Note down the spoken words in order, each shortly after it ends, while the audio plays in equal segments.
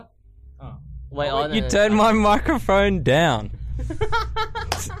Wait, you turned my microphone down.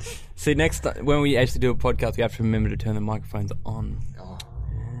 See, next time, when we actually do a podcast, we have to remember to turn the microphones on.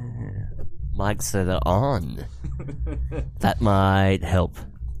 Mics that are on. That might help.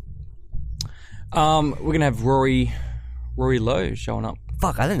 We're gonna have Rory Lowe showing up.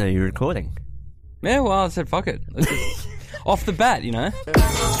 Fuck, I didn't know you were recording. Yeah, well, I said fuck it. Let's just, off the bat, you know.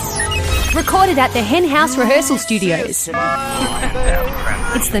 Recorded at the Hen House Rehearsal Studios.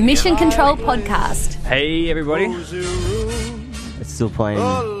 It's the Mission Control Podcast. Hey, everybody. It's still playing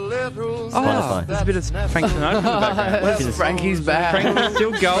Spotify. There's a bit of Frank Sinatra in the background. Frankie's back. Frankie's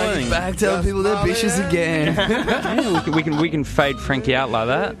still going. Back telling people they're bitches again. Yeah, we can fade Frankie out like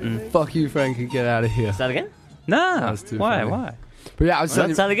that. And... Fuck you, Frankie. Get out of here. Is that again? Nah. was too Why? funny. Why? But yeah, I was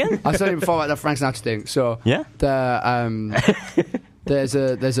Is that again? I was telling you before about that Frank Sinatra thing. So Yeah? there's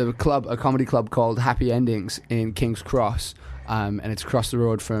a club, a comedy club called Happy Endings in King's Cross, and it's across the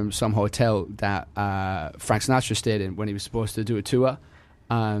road from some hotel that Frank Sinatra stayed in when he was supposed to do a tour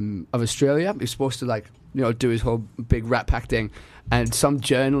of Australia. He was supposed to do his whole big Rat Pack thing, and some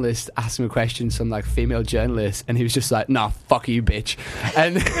journalist asked him a question, some female journalist, and he was just like, "Nah, fuck you, bitch,"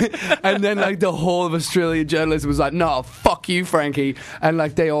 and and then the whole of Australian journalism was like, "Nah, fuck you, Frankie," and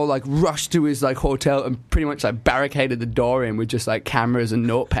they all rushed to his hotel and pretty much barricaded the door in with just cameras and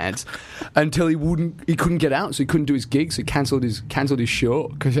notepads until he couldn't get out, so he couldn't do his gig, so he cancelled his show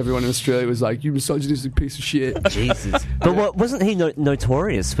because everyone in Australia was like, "You misogynistic piece of shit." Jesus. But wasn't he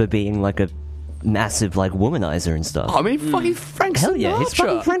notorious for being a massive womanizer and stuff? I mean, fucking Frank Sinatra. Hell yeah, he's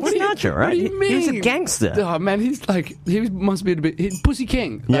fucking Frank Sinatra, right? What do you mean? He's a gangster. Oh man, he must be a bit Pussy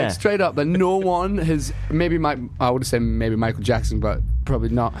King, Yeah. straight up. No one has I would say maybe Michael Jackson, but probably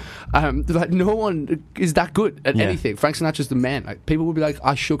not. No one is that good at Yeah. anything. Frank Sinatra's the man. People will be like,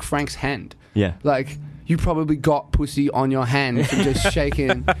 "I shook Frank's hand." Yeah. You probably got pussy on your hand from just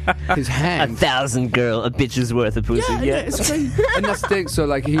shaking his hand. 1,000 a bitch's worth of pussy. Yeah, it's crazy. And that's the thing. So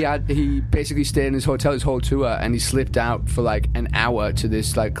he basically stayed in his hotel his whole tour, and he slipped out for an hour to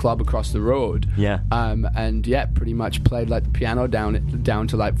this club across the road. Yeah. And pretty much played the piano down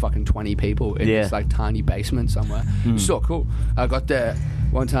to fucking 20 people in this tiny basement somewhere. It was so cool. I got there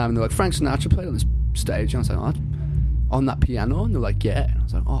one time and they're like, "Frank Sinatra played on this stage," and I was like, "Oh, on that piano?" And they're like, "Yeah." And I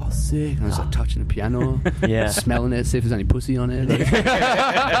was like, "Oh, sick." And I was touching the piano, Yeah. smelling it, see if there's any pussy on it.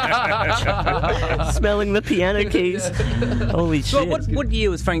 Smelling the piano keys. Holy So shit. what year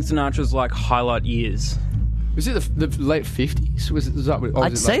was Frank Sinatra's highlight years? Was it the late 50s? Was that?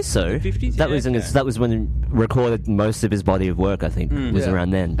 I'd say so. 50s? That Yeah, was okay. that was when he recorded most of his body of work. I think was Yeah.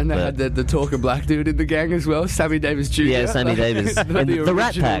 around then. And they But- had the talking black dude in the gang as well, Sammy Davis Jr. Yeah, Sammy Davis. And the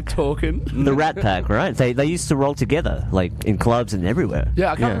Rat original Pack. Talking. the Rat Pack, right? They used to roll together in clubs and everywhere.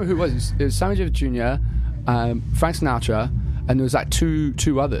 Yeah, I can't remember who it was. It was Sammy Davis Jr., Frank Sinatra, and there was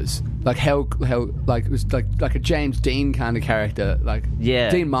two others. It was like a James Dean kind of character,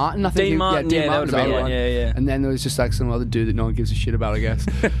 Yeah. Dean Martin. I think Dean Martin, Dean yeah, that Martin's would've the been other one, one. yeah. And then there was just some other dude that no one gives a shit about, I guess.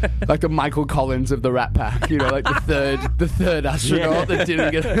 The Michael Collins of the Rat Pack, the third astronaut that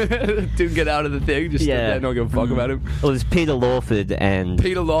didn't get out of the thing, just stood there, no give a fuck about him. Well, there's Peter Lawford and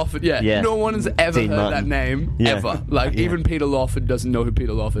Peter Lawford, yeah. Yeah. No one has ever Dean heard Martin. that name, Yeah. ever. Even Peter Lawford doesn't know who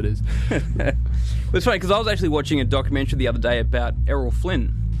Peter Lawford is. Well, it's funny because I was actually watching a documentary the other day about Errol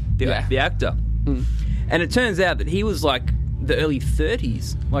Flynn, the actor. And it turns out that he was the early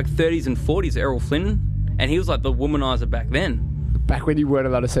 30s, 30s and 40s, Errol Flynn, and he was the womanizer back then. Back when you weren't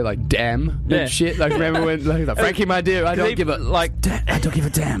allowed to say damn Yeah. and shit. Remember when Frankie, my dear, I don't give a I don't give a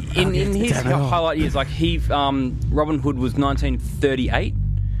damn. In his highlight years, Robin Hood was 1938.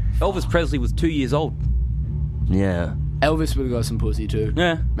 Elvis Presley was 2 years old. yeah. Elvis would have got some pussy too.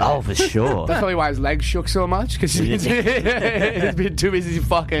 Yeah. Oh, for sure. That's probably why his legs shook so much, because he's been too busy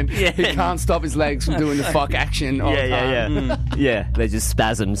fucking. Yeah. He can't stop his legs from doing the fuck action all the time. Yeah, they're just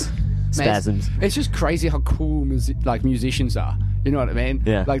spasms. Spasms. It's just crazy how cool musicians are. You know what I mean?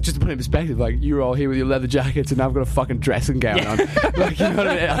 Yeah. Just to put it in perspective, you're all here with your leather jackets and I've got a fucking dressing gown on. You know what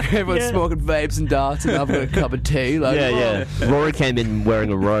I mean? Everyone's smoking vapes and darts and I've got a cup of tea. Yeah. Rory came in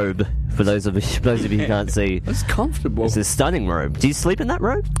wearing a robe. For those of you who can't see, It's comfortable. it's a stunning robe. Do you sleep in that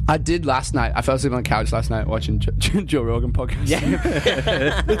robe? I did last night. I fell asleep on the couch last night watching Joe Rogan podcast.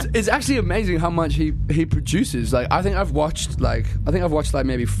 Yeah. it's actually amazing how much he produces. I think I've watched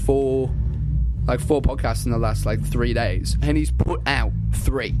maybe four podcasts in the last 3 days, and he's put out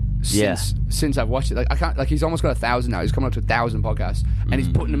 3. since I've watched it. Like I can't. Like he's almost got 1,000 now. He's coming up to 1,000 podcasts, and he's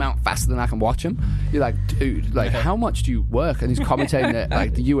putting them out faster than I can watch them. You're like, dude, like how much do you work? And he's commentating at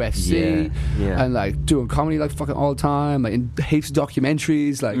like the UFC and like doing comedy like fucking all the time, like in heaps of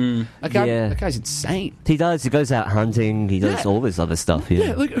documentaries. Like that guy's insane. He does. He goes out hunting. He does all this other stuff.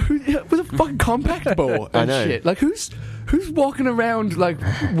 Yeah, like with a fucking compact ball and shit. Like who's walking around like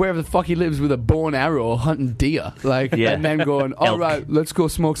wherever the fuck he lives with a bow and arrow hunting deer, like, and then going, all right, let's go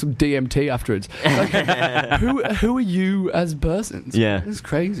smoke some DMT afterwards. Like, who are you as persons? Yeah, it's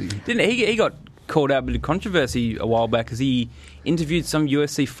crazy. Didn't he got called out a bit of controversy a while back because he interviewed some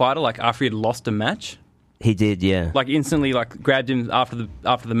UFC fighter like after he had lost a match. He did, yeah. Like instantly, like grabbed him after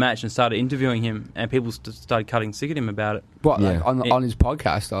the match and started interviewing him, and people started cutting sick at him about it. What, like on his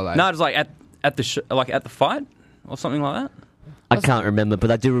podcast or like? No, it was like at the fight or something like that. I can't remember,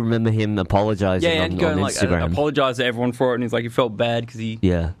 but I do remember him apologising on Instagram. Apologised to everyone for it, and he's like, he felt bad because he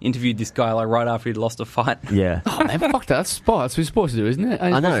interviewed this guy like right after he'd lost a fight. Yeah. Oh man, fuck that. That's what we're supposed to do, isn't it?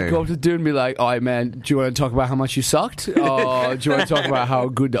 I know. Go up to the dude and be like, all right, man, do you want to talk about how much you sucked? Or do you want to talk about how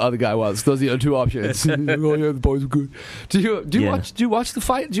good the other guy was? Those are the other two options. Oh yeah, the boys were good. Do you watch the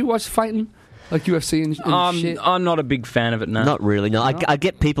fight? Do you watch the fighting? Like UFC and shit? I'm not a big fan of it, no. Not really, no. I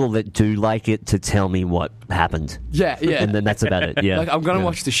get people that do like it to tell me what happened. Yeah. And then that's about it, yeah. Like, I'm going to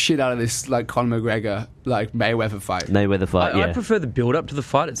watch the shit out of this, like, Conor McGregor, like, Mayweather fight. I prefer the build-up to the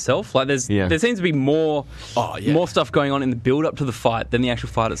fight itself. Like, there seems to be more stuff going on in the build-up to the fight than the actual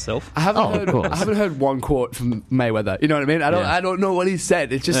fight itself. I haven't heard one quote from Mayweather. You know what I mean? I don't know what he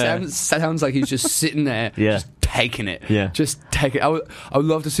said. It just sounds like he's just sitting there, just taking it. Yeah. Just take it. I would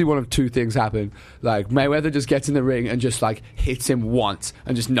love to see one of two things happen. Like, Mayweather just gets in the ring and just, like, hits him once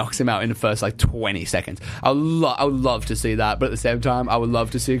and just knocks him out in the first, like, 20 seconds. I would love to see that, but at the same time, I would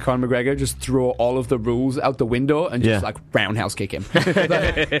love to see Conor McGregor just throw all of the rules out the window and just, like, roundhouse kick him.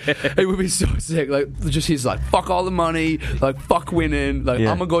 Like, it would be so sick. Like, just he's like, fuck all the money, like, fuck winning. Like,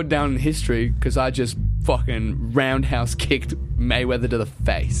 I'm gonna go down in history because I just fucking roundhouse kicked Mayweather to the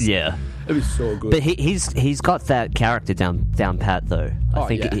face. Yeah. It'd be so good. But he's got that character down pat though. I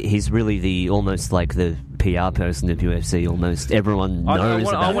think he's really almost like the PR person of UFC. Almost everyone knows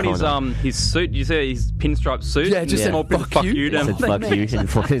about I want his suit. You say his pinstripe suit. Yeah, just small print. Fuck you. Fuck you in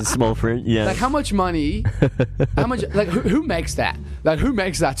fucking small print. Yeah. Like how much money? How much? Like who makes that? Like who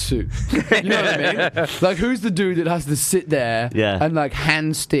makes that suit? You know what I mean? Like who's the dude that has to sit there and like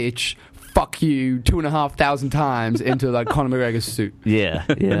hand stitch fuck you 2,500 times into like Conor McGregor's suit. Yeah.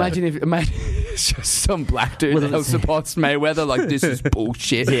 Imagine it's just some black dude that supports Mayweather. Like this is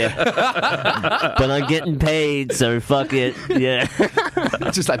bullshit. Yeah. But I'm getting paid, so fuck it. Yeah.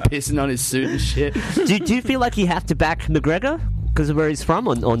 Just like pissing on his suit and shit. Do you feel like you have to back McGregor because of where he's from,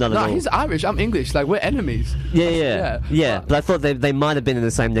 or not at all? No, he's Irish. I'm English. Like we're enemies. Yeah. But I thought they might have been in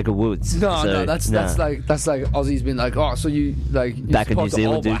the same neck of woods. No, that's like Aussie's been like, oh, so you like back in New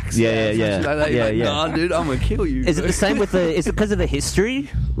Zealand, dude. Yeah. Nah, dude, I'm gonna kill you. Is it the same with the? Is it because of the history,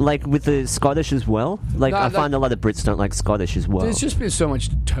 like with the Scottish as well? Like I find a lot of Brits don't like Scottish as well. There's just been so much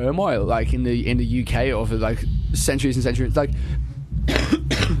turmoil, like in the UK over like centuries and centuries. Like,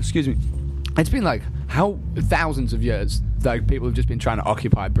 excuse me. It's been like how thousands of years like people have just been trying to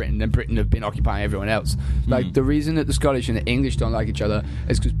occupy Britain, and Britain have been occupying everyone else. Like the reason that the Scottish and the English don't like each other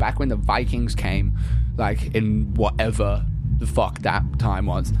is because back when the Vikings came, like in whatever the fuck that time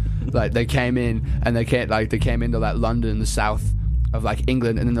was, like they came in and they came into like London, the south of like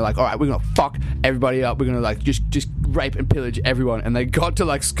England, and then they're like, all right, we're gonna fuck everybody up, we're gonna like just rape and pillage everyone. And they got to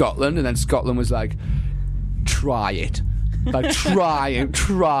like Scotland, and then Scotland was like, try it. Like try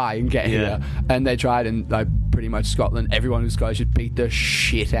and get here. And they tried, and like pretty much Scotland, everyone who's Scottish had beat the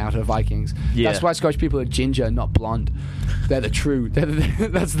shit out of Vikings. That's why Scottish people are ginger, not blonde. They're the true.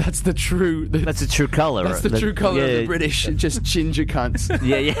 That's the true. That's the true colour. That's the true colour of the British. Just ginger cunts.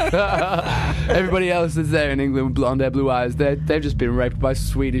 Everybody else that's there in England with blonde hair, blue eyes, they've just been raped by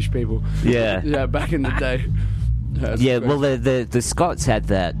Swedish people. Yeah. Back in the day. Well, the Scots had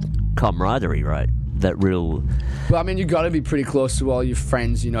that camaraderie, right? That real. Well, I mean, you got to be pretty close to all your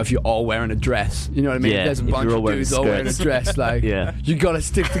friends, you know, if you're all wearing a dress. You know what I mean? Yeah, if there's a bunch of dudes all wearing a dress, like, you got to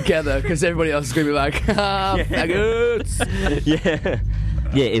stick together because everybody else is going to be like, faggots.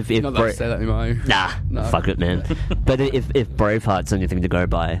 Yeah, if not that I say that anymore. No, fuck it, man. But if Braveheart's anything to go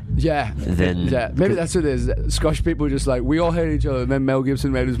by, then maybe that's what it is. Scottish people are just like, we all hate each other, and then Mel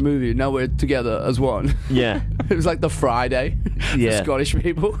Gibson made his movie, and now we're together as one. Yeah. It was like the Friday for Scottish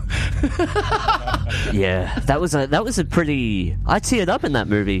people. Yeah, that was a pretty. I teared up in that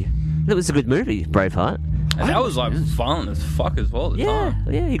movie. It was a good movie, Braveheart. And that was like violent as fuck as well at the time.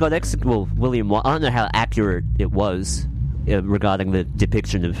 Yeah, he got William White. I don't know how accurate it was regarding the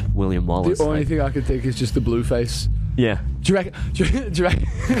depiction of William Wallace. The only thing I can think is just the blue face. Yeah. Do you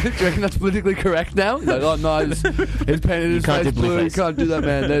reckon that's politically correct now? Like, oh no, he's painted his face blue. You can't do that,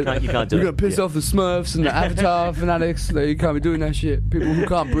 man. You can't do You're it. gonna piss off the Smurfs and the Avatar fanatics. You can't be doing that shit. People who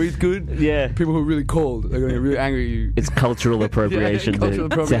can't breathe good. Yeah. People who are really cold. They're gonna get really angry at you. It's cultural appropriation,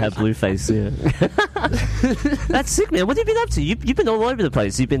 to have blue face. Yeah. That's sick, man. What have you been up to? You've been all over the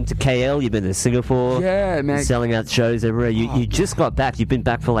place. You've been to KL. You've been to Singapore. Yeah, man. Selling out shows everywhere. You just got back. You've been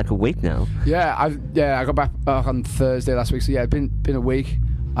back for like a week now. Yeah, I got back on Thursday last week. So yeah, it's been a week.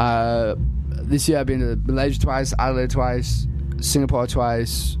 This year I've been to Malaysia twice, Adelaide twice, Singapore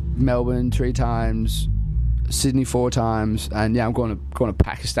twice, Melbourne 3 times, Sydney 4 times, and yeah, I'm going to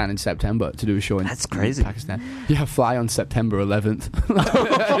Pakistan in September to do a show in Pakistan. Yeah, I fly on September 11th.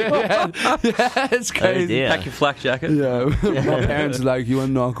 yeah, it's crazy. Oh, pack your flak jacket. Yeah, my parents are like, "You are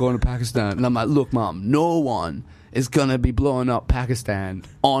not going to Pakistan," and I'm like, "Look, Mom, no one is gonna be blowing up Pakistan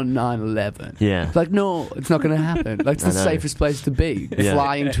on 9/11. Yeah. Like, no, it's not gonna happen. Like, it's the safest place to be. Yeah.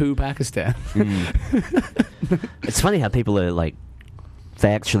 Flying to Pakistan. It's funny how people are like,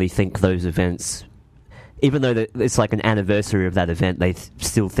 they actually think those events, even though it's like an anniversary of that event, they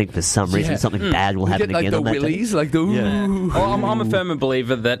still think for some reason something bad will happen again on that willies, day. like the Well, I'm a firm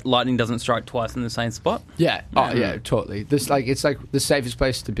believer that lightning doesn't strike twice in the same spot. Yeah. Oh, yeah, totally. It's like the safest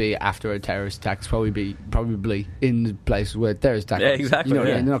place to be after a terrorist attack is probably in the place where terrorist attack. Yeah, exactly. You know,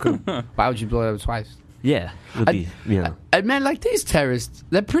 they're not gonna, why would you blow it up twice? Yeah. Would be, And man, like these terrorists,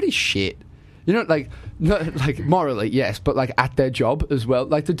 they're pretty shit. You know, like not like morally, yes, but like at their job as well.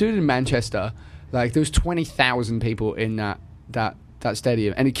 Like the dude in Manchester. Like, there was 20,000 people in that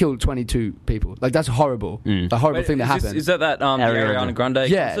stadium, and he killed 22 people. Like, that's horrible. The horrible thing that happened. Is that Ariana Grande?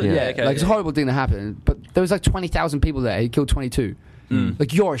 Yeah. Okay, like, it's a horrible thing that happened. But there was like 20,000 people there. He killed 22.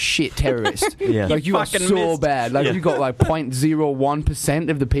 Like, you're a shit terrorist. Like, you are so bad. Like, you got like 0.01%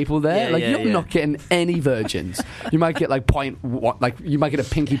 of the people there. You're not getting any virgins. You might get like you might get a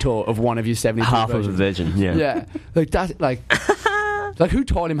pinky toe of one of your 72 half virgins. of a virgin. Yeah. Like that. Like, who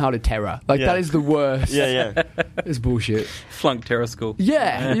taught him how to terror? Like, that is the worst. Yeah. It's bullshit. Flunk terror school.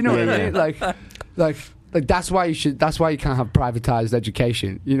 Yeah, you know what I mean? Like that's why you can't have privatized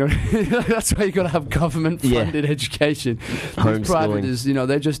education. You know, that's why you got to have government funded education. These private is,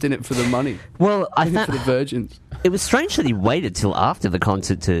 they're just in it for the money. Well, I think for the virgins. It was strange that he waited till after the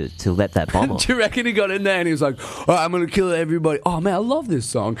concert to let that bomb off. Do you reckon he got in there and he was like, "Oh, I'm gonna kill everybody"? Oh man, I love this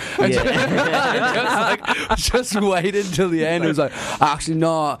song. And just waited until the end. It was like, actually,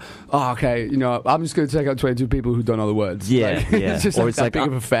 no. Oh, okay. I'm just gonna take out 22 people who don't know the words. Yeah. It's just or like it's that like, big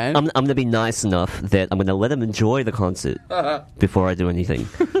of a fan. I'm gonna be nice enough that I'm gonna let them enjoy the concert before I do anything.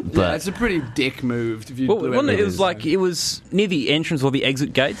 But it's a pretty dick move. If you it was near the entrance or the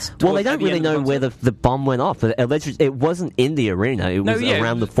exit gates. Well, they don't really know where the bomb went off. It wasn't in the arena. It was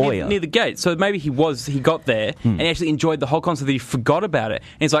around the foyer near the gate. So maybe he got there and he actually enjoyed the whole concert. That he forgot about it.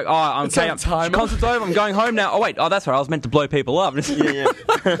 And he's like, "Oh, concert's over. I'm going home now. Oh wait, that's right. I was meant to blow people up." He's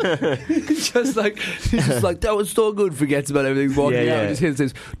just like that was so good. Forgets about everything. Walking out and just hears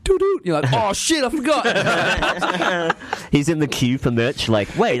this doo doo. You're like, "Oh shit, I forgot." He's in the queue for merch. Like,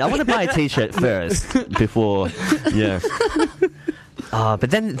 wait, I want to buy a T-shirt first before. Yeah.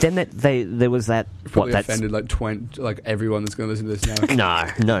 But then there was that. Probably offended like everyone that's going to listen to this now.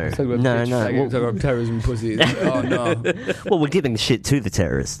 No. Talk about terrorism, pussy. Oh no. Well, we're giving shit to the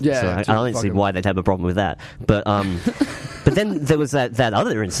terrorists. Yeah. So I don't see why they'd have a problem with that. But then there was that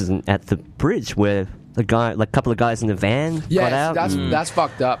other incident at the bridge where a couple of guys in the van got out. That's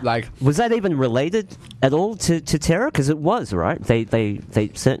fucked up. Like, was that even related at all to terror? Because it was, right? They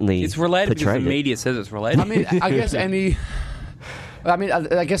certainly. It's related because the it. media says it's related. I mean,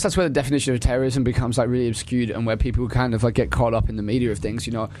 I guess that's where the definition of terrorism becomes like really obscured, and where people kind of like get caught up in the media of things.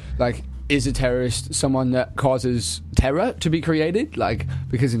 Like, is a terrorist someone that causes terror to be created? Like,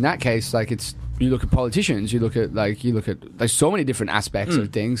 because in that case, like, you look at politicians, you look at so many different aspects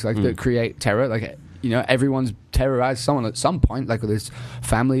of things like that create terror. Like, everyone's terrorized someone at some point, like with his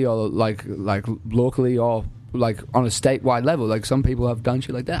family or like locally or like on a statewide level. Like, some people have done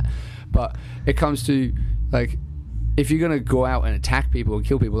shit like that, but it comes to like, if you're gonna go out and attack people and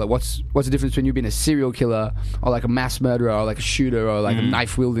kill people, like what's the difference between you being a serial killer or like a mass murderer or like a shooter or like a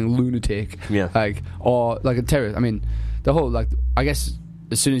knife wielding lunatic, or like a terrorist? I mean, the whole I guess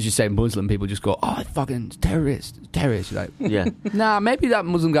as soon as you say Muslim, people just go, "Oh, fucking terrorist." You're like, nah, maybe that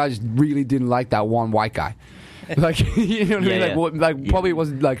Muslim guy just really didn't like that one white guy. Like, you know what I mean? Yeah. Probably it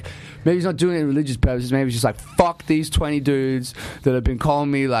wasn't like, maybe he's not doing it in religious purposes. Maybe he's just like, fuck these 20 dudes that have been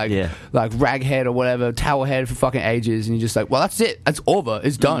calling me like raghead or whatever, towerhead for fucking ages. And you're just like, well, that's it. That's over.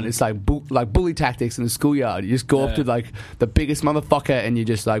 It's done. It's like bully tactics in the schoolyard. You just go up to like the biggest motherfucker and you're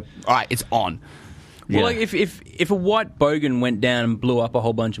just like, all right, it's on. Well, like if a white bogan went down and blew up a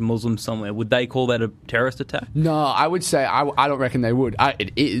whole bunch of Muslims somewhere, would they call that a terrorist attack? No, I would say I don't reckon they would.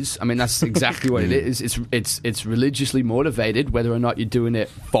 It is. I mean, that's exactly what it is. It's religiously motivated. Whether or not you're doing it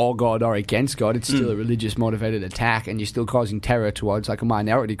for God or against God, it's still a religious motivated attack, and you're still causing terror towards like a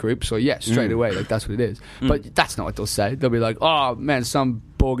minority group. So yeah, straight away, like that's what it is. But that's not what they'll say. They'll be like, oh man, some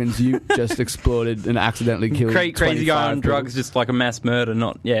Bogan's ute just exploded and accidentally killed crazy guy on people. drugs, just like a mass murder,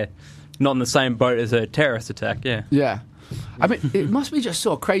 not in the same boat as a terrorist attack, Yeah. I mean, it must be just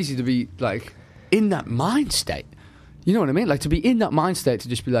so crazy to be, like, in that mind state. You know what I mean? Like, to be in that mind state to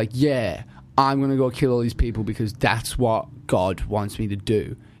just be like, yeah, I'm going to go kill all these people because that's what God wants me to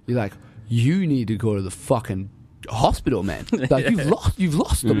do. You're like, you need to go to the fucking hospital, man. Like, you've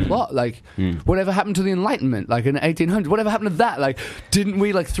lost the plot. Like, whatever happened to the Enlightenment, like, in the 1800s? Whatever happened to that? Like, didn't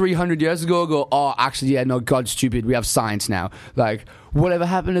we, like, 300 years ago go, oh, actually, yeah, no, God's stupid. We have science now. Like, whatever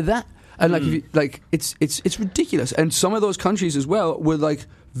happened to that? And like, if you, like it's ridiculous. And some of those countries as well were like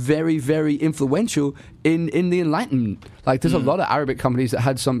very, very influential in the Enlightenment. Like, there's a lot of Arabic companies that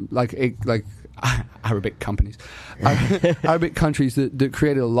had some Arabic companies, Arabic countries that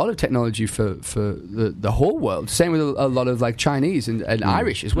created a lot of technology for the whole world. Same with a lot of like Chinese and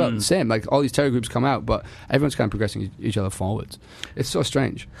Irish as well. The same, like all these terror groups come out, but everyone's kind of progressing each other forwards. It's so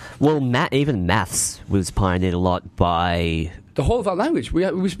strange. Well, even maths was pioneered a lot by the whole of our language.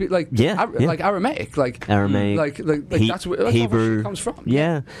 We speak like like Aramaic, like that's where Hebrew shit comes from.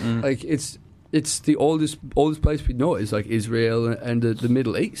 Yeah, like it's the oldest place we know is like Israel and the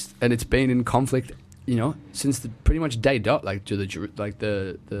Middle East, and it's been in conflict, you know, since the pretty much day dot. Like the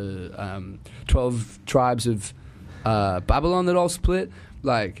 12 tribes of Babylon that all split.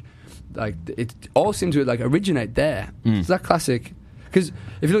 Like it all seems to like originate there. It's that classic. Because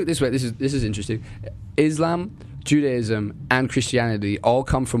if you look this way, this is interesting. Islam, Judaism, and Christianity all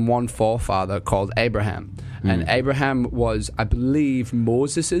come from one forefather called Abraham, and Abraham was, I believe,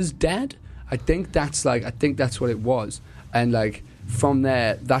 Moses' dad. I think that's what it was, and like from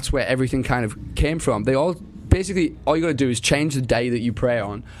there, that's where everything kind of came from. They all basically, all you got to do is change the day that you pray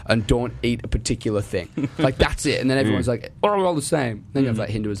on and don't eat a particular thing. Like, that's it. And then everyone's like, oh, we're all the same. Then you have like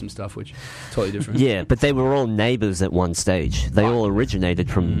Hinduism stuff, which is totally different. Yeah, but they were all neighbors at one stage. They all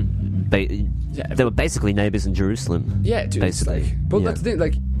originated from they were basically neighbors in Jerusalem. Yeah, dude, basically. But that's the thing,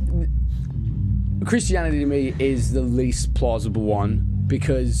 like, Christianity to me is the least plausible one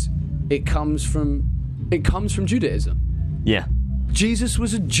because it comes from Judaism. Yeah. Jesus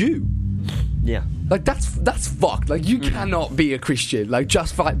was a Jew. Yeah. Like, that's fucked. Like, you cannot be a Christian, like,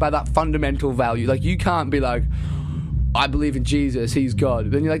 just by that fundamental value. Like, you can't be like, I believe in Jesus, he's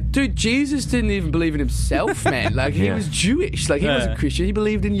God. Then you're like, dude, Jesus didn't even believe in himself, man. Like, he was Jewish. Like, he wasn't Christian. He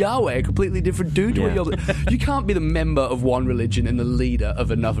believed in Yahweh, a completely different dude to what you're... You can't be the member of one religion and the leader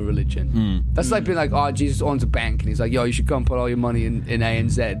of another religion. That's like being like, oh, Jesus owns a bank, and he's like, yo, you should go and put all your money in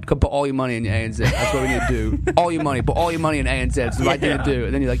ANZ. Go put all your money in ANZ. That's what we need to do. All your money. Put all your money in ANZ. It's the right thing to do.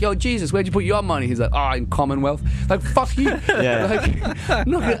 And then you're like, yo, Jesus, where'd you put your money? He's like, oh, in Commonwealth. Like, fuck you. Like, I'm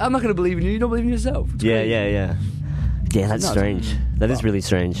not going to believe in you. You don't believe in yourself. It's crazy. Yeah, that's strange. That is really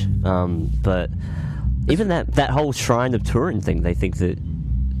strange. But even that whole Shrine of Turin thing, they think that...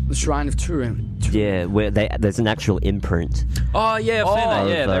 The Shrine of Turin. Yeah, where there's an actual imprint. Oh, yeah, I've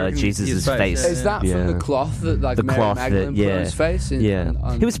seen that. Of Jesus' face. Is that from the cloth that, like, Mary Magdalene put on his face?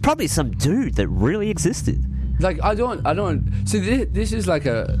 It was probably some dude that really existed. Like, I don't... So this is like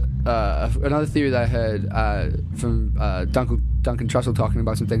another theory that I heard from Duncan Trussell talking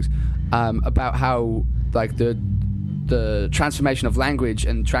about some things about how, like, the transformation of language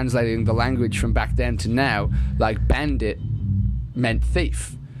and translating the language from back then to now, like, bandit meant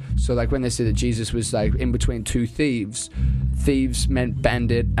thief. So, like, when they say that Jesus was, like, in between two thieves meant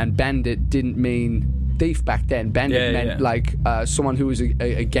bandit, and bandit didn't mean thief back then. Bandit meant like someone who was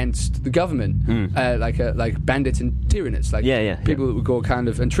against the government, like bandits and tyrannous, like people that would go kind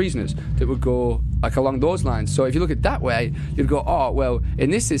of, and treasonous that would go like along those lines. So if you look at it that way, you'd go, oh well, in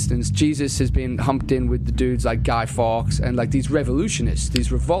this instance, Jesus has been humped in with the dudes like Guy Fawkes and like these revolutionists,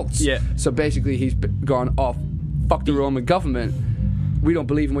 these revolts. Yeah. So basically, he's gone off. Fuck the Roman government. We don't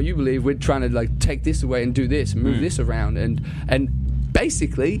believe in what you believe. We're trying to like take this away and do this and move this around and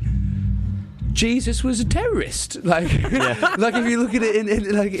basically Jesus was a terrorist. Like, like if you look at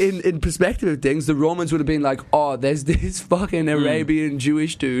it in perspective of things, the Romans would have been like, oh, there's this fucking Arabian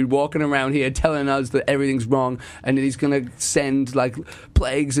Jewish dude walking around here telling us that everything's wrong, and that he's gonna send like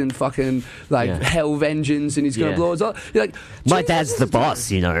plagues and fucking like hell vengeance, and he's gonna blow us up. You're like, my dad's the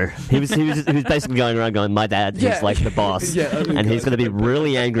boss, you know. He was basically going around going, my dad is like the boss, and he's gonna be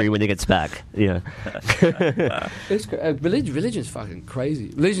really angry when he gets back. Yeah, religion's fucking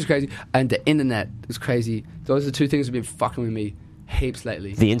crazy. Religion's crazy, and the internet is crazy. Those are the two things that have been fucking with me heaps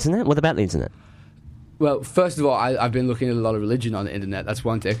lately. The internet? What about the internet? Well, first of all, I've been looking at a lot of religion on the internet. That's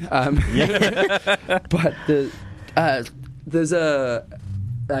one thing. But there's a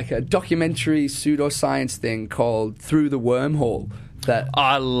documentary pseudoscience thing called Through the Wormhole. That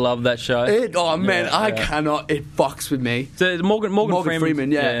I love that show. I cannot. It fucks with me. So Morgan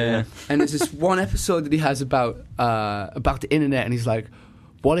Freeman. Yeah. And there's this one episode that he has about the internet, and he's like,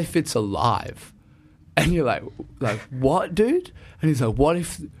 "What if it's alive?" And you're like, what, dude? And he's like, what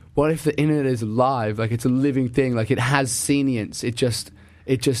if the internet is alive? Like, it's a living thing. Like, it has sentience. It's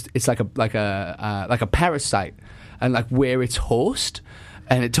like a parasite, and like we're its host.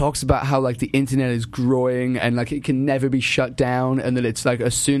 And it talks about how like the internet is growing, and like it can never be shut down, and that it's like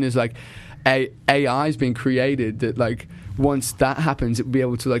as soon as like AI's been created, that like once that happens, it will be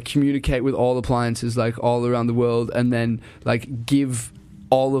able to like communicate with all appliances like all around the world, and then like give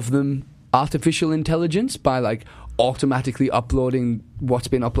all of them artificial intelligence by like automatically uploading what's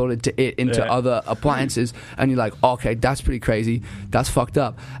been uploaded to it into other appliances. And you're like, okay, that's pretty crazy, that's fucked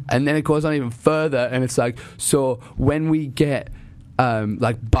up. And then it goes on even further, and it's like, so when we get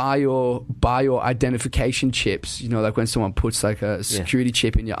like bio identification chips, you know, like when someone puts like a security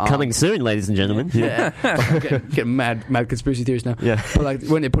chip in your arm. Coming soon, ladies and gentlemen. Get mad conspiracy theories now. But like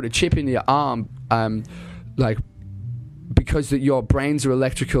when they put a chip in your arm, like because your brains are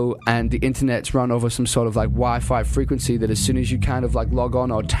electrical and the internet's run over some sort of like Wi-Fi frequency, that as soon as you kind of like log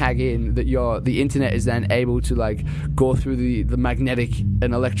on or tag in, that the internet is then able to like go through the magnetic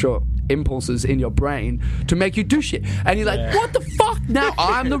and electro impulses in your brain to make you do shit. And you're like, what the fuck? Now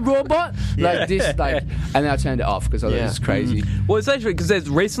I'm the robot? Like this, like, and then I turned it off because this is crazy. Well, it's actually because there's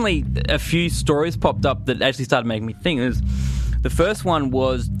recently a few stories popped up that actually started making me think. The first one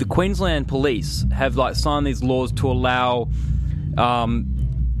was the Queensland police have like signed these laws to allow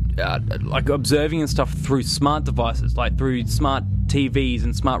like observing and stuff through smart devices, like through smart TVs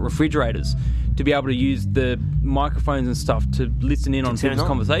and smart refrigerators, to be able to use the microphones and stuff to listen in on people's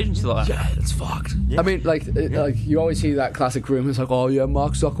conversations. Like that. Yeah, that's fucked. I mean, like you always hear that classic rumor. It's like, oh yeah,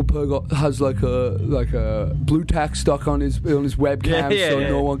 Mark Zuckerberg has like a blue tack stuck on his webcam, so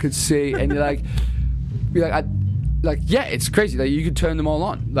no one could see. And you're like, it's crazy. Like, you could turn them all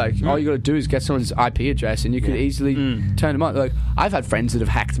on. Like, all you got to do is get someone's IP address, and you could easily turn them on. Like, I've had friends that have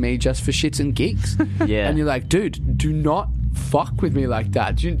hacked me just for shits and gigs. And you're like, dude, do not fuck with me like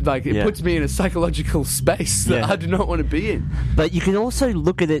that. It puts me in a psychological space that I do not want to be in. But you can also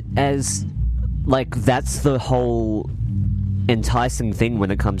look at it as like that's the whole enticing thing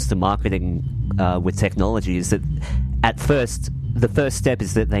when it comes to marketing with technology, is that at first the first step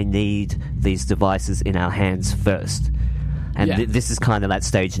is that they need these devices in our hands first. And this is kind of that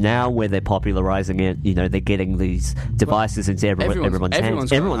stage now where they're popularizing it. You know, they're getting these devices into everyone's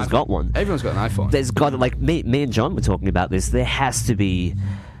hands. Everyone's got one. Everyone's got an iPhone. There's got, like, me and John were talking about this. There has to be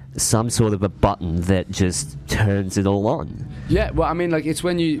some sort of a button that just turns it all on. Yeah, well, I mean, like, it's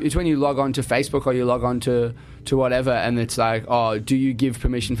when you log on to Facebook or you log on to whatever, and it's like, oh, do you give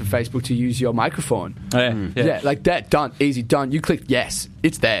permission for Facebook to use your microphone? Oh, yeah. Like that, done, easy, done. You click yes,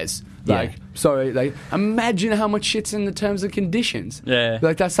 it's theirs. Like, sorry, like, imagine how much shit's in the terms and conditions. Yeah.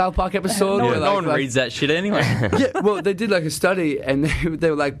 Like that South Park episode. No one reads that shit anyway. Well, they did like a study, and they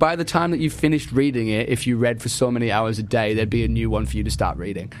were like, by the time that you finished reading it, if you read for so many hours a day, there'd be a new one for you to start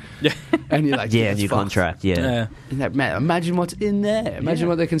reading. Yeah. And you're like, new contract, And like, man, imagine what's in there. Imagine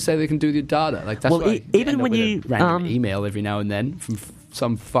what they can say they can do with your data. Like, that's why even when you random email every now and then from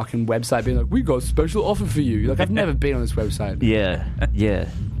some fucking website being like, we got a special offer for you. Like, I've never been on this website. Yeah.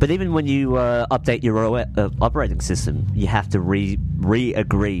 But even when you update your operating system, you have to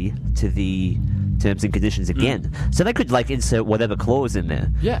re-agree to the terms and conditions again. So they could, like, insert whatever clause in there.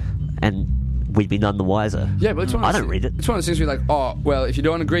 Yeah. And we'd be none the wiser. Yeah, but I don't read it. It's one of those things where you're like, oh, well, if you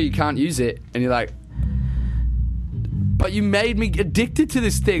don't agree, you can't use it. And you're like, but you made me addicted to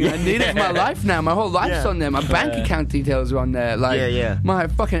this thing. I need it for my life now. My whole life's on there. My bank account details are on there. Like, my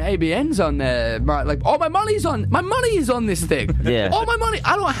fucking ABN's on there. All my money's on. My money is on this thing. All my money.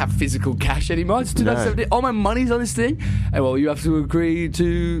 I don't have physical cash anymore. It's 2017. All my money's on this thing. And well, you have to agree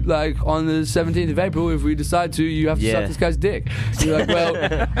to, like, on the 17th of April, if we decide to, you have to suck this guy's dick. So you're like,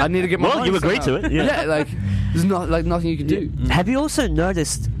 well, I need to get my money. Well, you agreed to it. Yeah, like, there's not like nothing you can do. Have you also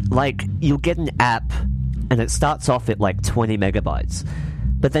noticed, like, you'll get an app and it starts off at like 20 megabytes,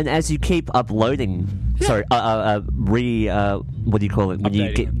 but then as you keep uploading, what do you call it? When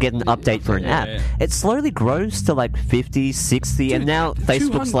you get an update for an app, it slowly grows to like 50, 60, and now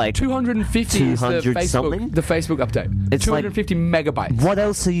Facebook's like 250 something. The Facebook update. It's 250 megabytes. What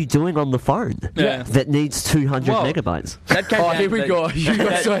else are you doing on the phone that needs 200 megabytes? Here we go. You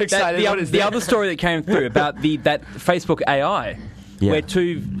got so excited. The other story that came through about that Facebook AI. Where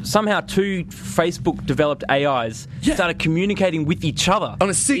two Facebook developed AIs started communicating with each other on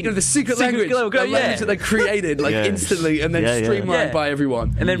the secret language, language that they created instantly and then streamlined by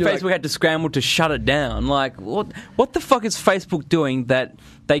everyone. And then Facebook had to scramble to shut it down. Like, what the fuck is Facebook doing that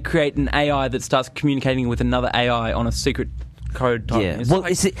they create an AI that starts communicating with another AI on a secret code type? Yeah. Well,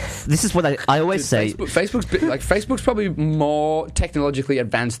 this is what I always say. Facebook's probably more technologically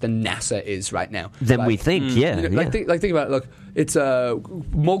advanced than NASA is right now. Than we think. Think about it. Look, it's a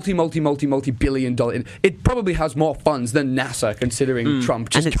multi-billion dollar. It probably has more funds than NASA, considering Trump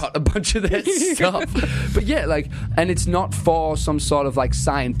just cut a bunch of their stuff. But and it's not for some sort of like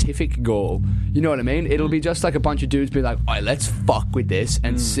scientific goal. You know what I mean? It'll be just like a bunch of dudes be like, all right, let's fuck with this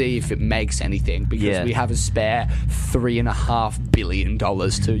and see if it makes anything, because we have a spare $3.5 billion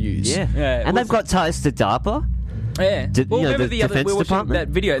to use. And they've got ties to DARPA. Remember the Defense we were watching Department? that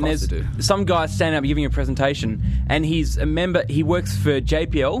video, and there's some guy standing up giving a presentation, and he's a member. He works for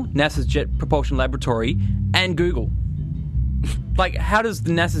JPL, NASA's Jet Propulsion Laboratory, and Google. Like, how does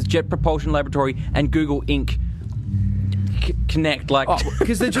the NASA's Jet Propulsion Laboratory and Google Inc. connect? Like,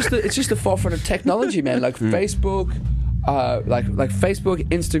 because it's just the forefront of technology, man. Like Facebook, like Facebook,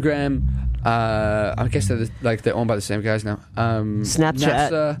 Instagram. I guess they're owned by the same guys now.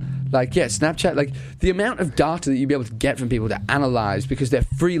 Snapchat. NASA, Snapchat. Like, the amount of data that you'd be able to get from people to analyze, because they're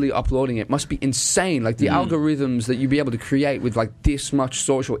freely uploading it, must be insane. Like, the algorithms that you'd be able to create with like this much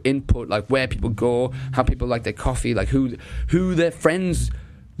social input, like where people go, how people like their coffee, like who their friends,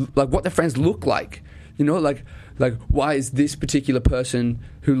 like what their friends look like. You know, like why is this particular person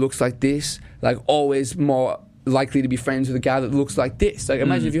who looks like this like always more likely to be friends with a guy that looks like this? Like,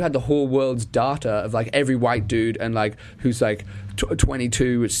 imagine if you had the whole world's data of like every white dude and like who's like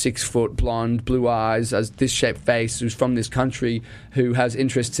 22, 6 foot, blonde, blue eyes, has this shaped face, who's from this country, who has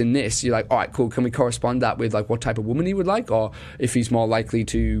interests in this. You're like, all right, cool. Can we correspond that with like what type of woman he would like, or if he's more likely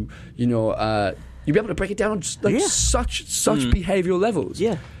to, you'd be able to break it down on just, like such behavioural levels.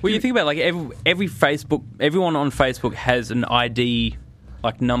 Yeah. Well, you think about like every Facebook, everyone on Facebook has an ID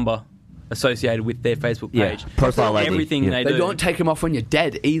like number associated with their Facebook page. Profile ID. Everything they do. They don't take them off when you're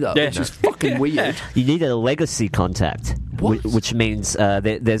dead either, which is fucking weird. You need a legacy contact, which means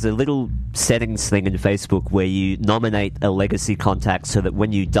there's a little settings thing in Facebook where you nominate a legacy contact so that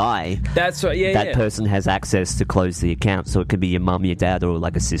when you die, that person has access to close the account. So it could be your mum, your dad, or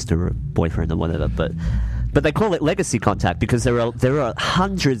like a sister or a boyfriend or whatever. But they call it legacy contact because there are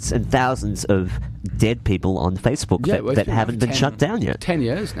hundreds and thousands of dead people on Facebook that haven't been shut down yet. 10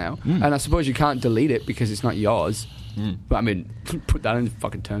 years now. And I suppose you can't delete it because it's not yours. But I mean, put that in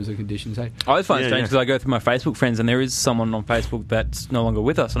fucking terms and conditions, hey? I always find it strange because I go through my Facebook friends and there is someone on Facebook that's no longer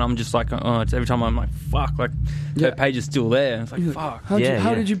with us, and I'm just like, it's every time I'm like, fuck, like their page is still there. And it's like, fuck.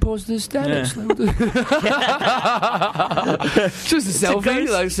 How did you post this status? Just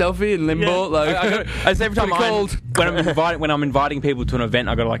a selfie in limbo. Like, every time when I'm inviting people to an event,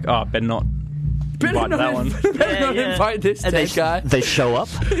 I go like, better not. Invite this guy. They show up.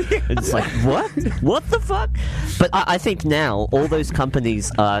 It's like, what the fuck? But I think now all those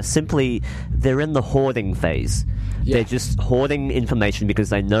companies are they're in the hoarding phase. They're just hoarding information because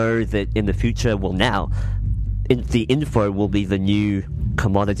they know that in the future, the info will be the new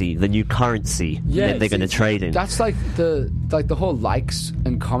commodity, the new currency that they're going to trade in. That's like the whole likes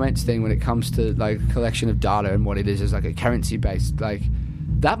and comments thing when it comes to like collection of data, and what it is like a currency based like.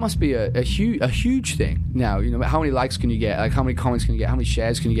 That must be a huge thing now. You know, how many likes can you get? Like, how many comments can you get? How many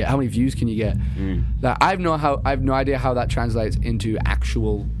shares can you get? How many views can you get? Like, I have no idea how that translates into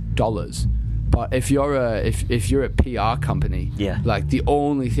actual dollars. But if you're a PR company, like the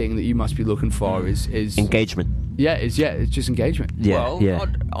only thing that you must be looking for is engagement. It's just engagement.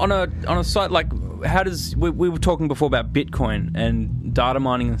 On a site like, how does we were talking before about Bitcoin and data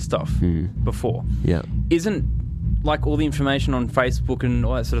mining and stuff before. Yeah. Isn't like all the information on Facebook and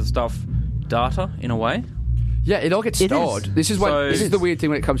all that sort of stuff data in a way? Yeah, it all gets stored. This is So- this is the weird thing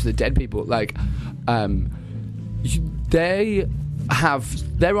when it comes to the dead people. Like, they're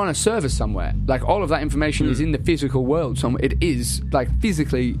on a server somewhere. Like, all of that information is in the physical world. It is like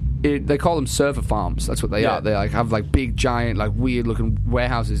physically. They call them server farms. That's what they are. They like have like big, giant, like weird looking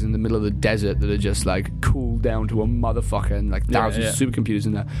warehouses in the middle of the desert that are just like cooled down to a motherfucker and like thousands of supercomputers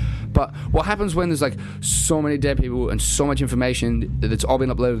in there. But what happens when there's like so many dead people and so much information that's all been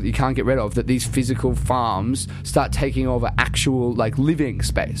uploaded that you can't get rid of, that these physical farms start taking over actual like living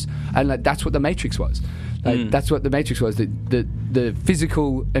space, and like that's what the Matrix was. Like that's what the Matrix was. The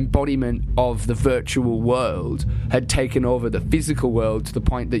physical embodiment of the virtual world had taken over the physical world to the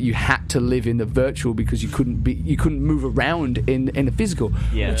point that you had to live in the virtual because you couldn't move around in the physical,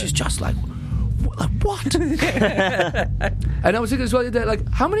 which is just like what? And I was thinking as well that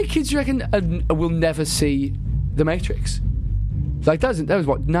like how many kids do you reckon will never see the Matrix? Like that was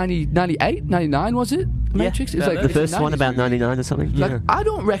what 98, 99 was it? Matrix. It's like the first one about 99 or something. Like I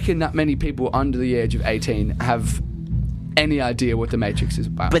don't reckon that many people under the age of 18 have any idea what the Matrix is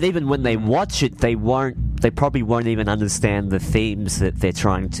about. But even when they watch it, they probably won't even understand the themes that they're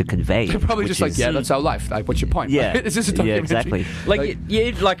trying to convey. They're probably just like, that's our life. Like, what's your point? Yeah, It's just a documentary. exactly. Like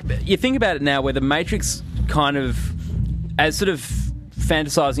you think about it now, where the Matrix kind of, as sort of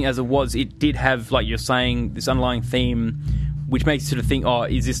fantasizing as it was, it did have, like you're saying, this underlying theme, which makes you sort of think, oh,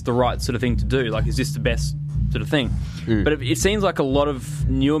 is this the right sort of thing to do? Like, is this the best sort of thing? But it seems like a lot of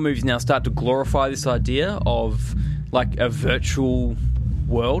newer movies now start to glorify this idea of like a virtual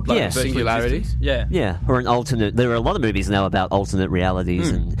world, like a virtual singularity. existence. Yeah, or an alternate. There are a lot of movies now about alternate realities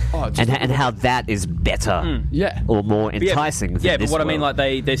and how that is better, or more enticing. But than this what I world. mean,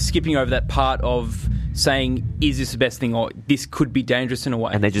 like they're skipping over that part of saying, is this the best thing, or this could be dangerous in a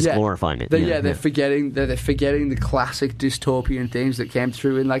way, and they're just glorifying it. They're forgetting the classic dystopian themes that came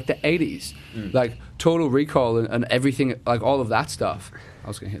through in like the 80s, like Total Recall and everything, like all of that stuff. I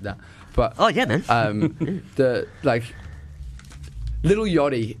was going to hit that, but the like. Little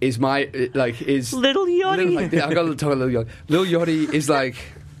Yachty is my Little Yachty. I got to talk about Little Yachty. Little Yachty is like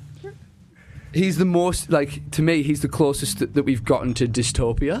he's the most to me he's the closest that we've gotten to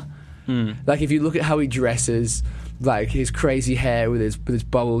dystopia. Like if you look at how he dresses, like his crazy hair with his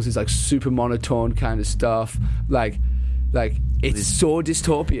bubbles, his like super monotone kind of stuff, like it's so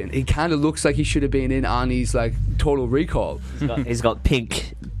dystopian. He kind of looks like he should have been in Arnie's like Total Recall. He's got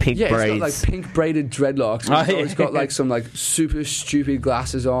pink braids. He's got like pink braided dreadlocks. He's got like some like super stupid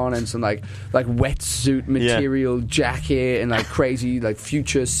glasses on and some like wetsuit material jacket and like crazy like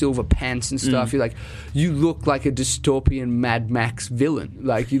future silver pants and stuff. You look like a dystopian Mad Max villain.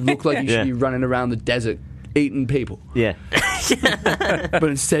 Like you look like you should be running around the desert eating people. Yeah. But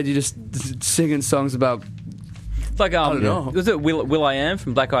instead you're just singing songs about. It's like I don't know. Was it Will I Am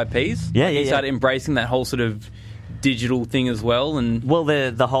from Black Eyed Peas? He started embracing that whole sort of digital thing as well, and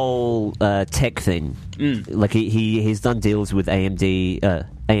the whole tech thing. Like he's done deals with AMD,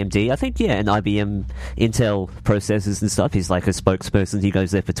 I think, and IBM, Intel processors and stuff. He's like a spokesperson. He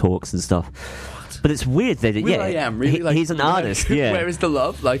goes there for talks and stuff. But it's weird that I am really he's an artist. Yeah, where is the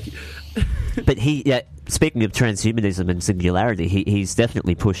love? Like, but speaking of transhumanism and singularity, he's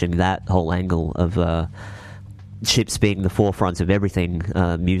definitely pushing that whole angle of chips being the forefront of everything,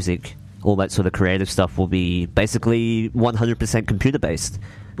 music. All that sort of creative stuff will be basically 100% computer based,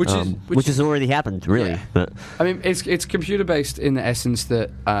 which has already happened, really. Yeah. But I mean, it's computer based in the essence that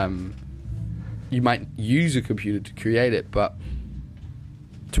you might use a computer to create it, but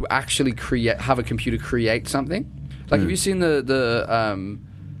to actually have a computer create something. Like, have you seen the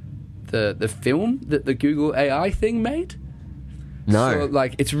film that the Google AI thing made? no, So,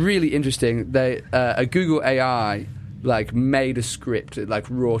 like, it's really interesting. A Google AI made a script,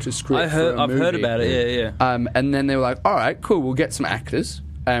 wrote a script. I've heard about it. Yeah. And then they were like, "All right, cool. We'll get some actors,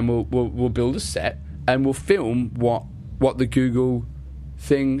 and we'll build a set, and we'll film what the Google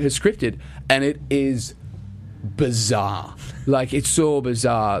thing has scripted." And it is bizarre. Like, it's so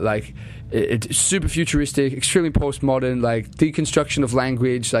bizarre. Like, it's super futuristic, extremely postmodern. Like, deconstruction of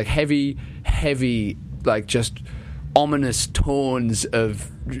language. Like, heavy, like, just ominous tones of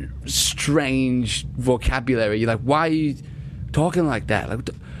strange vocabulary. You're like, why are you talking like that? Like,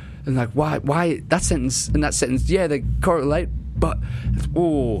 and like, why that sentence and that sentence? Yeah, they correlate, but it's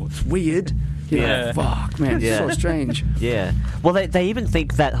weird. Yeah. Fuck, man, it's so strange. Yeah. Well, they even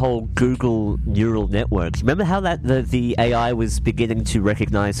think that whole Google neural network. Remember how that the AI was beginning to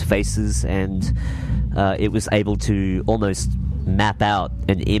recognize faces and it was able to almost map out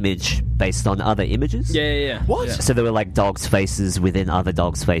an image based on other images. Yeah. What? Yeah. So there were like dogs' faces within other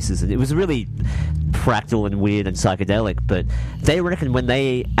dogs' faces, and it was really fractal and weird and psychedelic. But they reckon when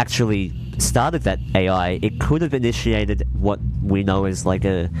they actually started that AI, it could have initiated what we know as like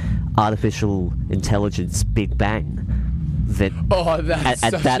a artificial intelligence Big Bang. That that's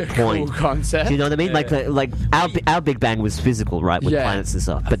at such that a point, cool concept. do you know what I mean? Yeah. Like our Big Bang was physical, right, with planets and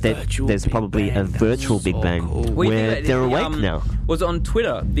stuff. But there's probably a virtual Big Bang where they're awake now. Was it on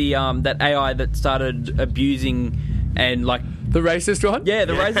Twitter that AI that started abusing and like the racist one? Yeah,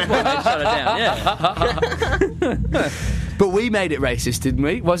 the racist one. They shut it down. Yeah. But we made it racist, didn't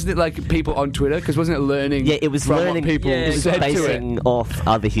we? Wasn't it like people on Twitter? Because wasn't it learning? Yeah, it was from learning. What people It was said basing to it. off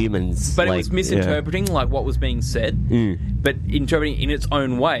other humans, But like, it was misinterpreting like what was being said, but interpreting in its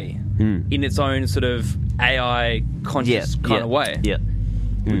own way, in its own sort of AI conscious kind of way. Yeah.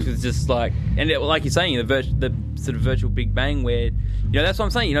 Which was just like, and like you're saying, the sort of virtual Big Bang, where that's what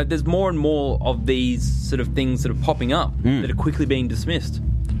I'm saying. There's more and more of these sort of things that are popping up that are quickly being dismissed.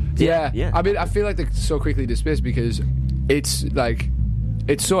 Yeah. Yeah. I mean, I feel like they're so quickly dismissed because it's like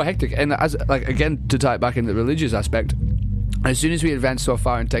it's so hectic. And as like again to tie it back into the religious aspect, as soon as we advance so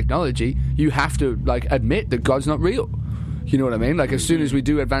far in technology, you have to like admit that God's not real. You know what I mean? Like as soon as we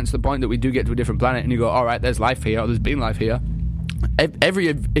do advance to the point that we do get to a different planet, and you go, all right, there's life here, or there's been life here. Every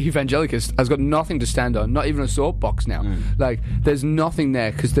evangelicist has got nothing to stand on, not even a soapbox now. Like, there's nothing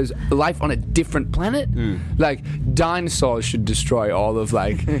there because there's life on a different planet. Like, dinosaurs should destroy all of,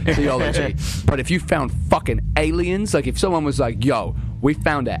 like, theology. But if you found fucking aliens, like, if someone was like, yo, we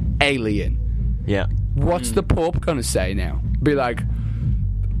found an alien, Yeah. what's the Pope gonna say now? Be like,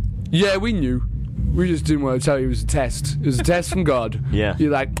 yeah, we knew. We just didn't want to tell you it was a test. It was a test from God. Yeah.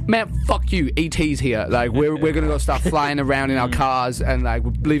 You're like, man, fuck you. ET's here. Like, we're going to go start flying around in our cars and, like,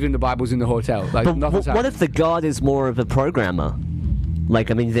 we're leaving the Bibles in the hotel. Like, But nothing's what if the God is more of a programmer?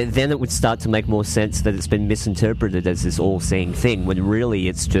 Like, I mean, then it would start to make more sense that it's been misinterpreted as this all-seeing thing, when really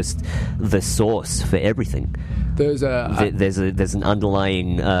it's just the source for everything. There's an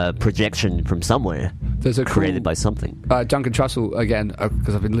underlying projection from somewhere. There's a created by something. Duncan Trussell, again,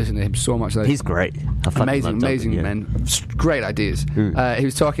 because I've been listening to him so much lately. He's great. I fucking Amazing, love Duncan, yeah. man. Great ideas. He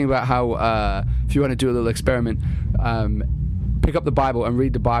was talking about how if you want to do a little experiment, pick up the Bible and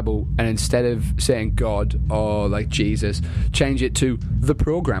read the Bible, and instead of saying God or like Jesus, change it to the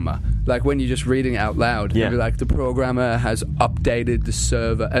programmer. Like when you're just reading it out loud, you'll be like, the programmer has updated the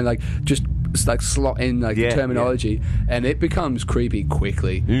server, and like just like slot in like the terminology, and it becomes creepy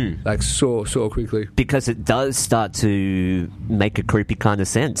quickly, like so quickly, because it does start to make a creepy kind of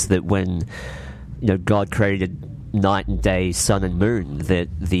sense that when God created night and day, sun and moon, that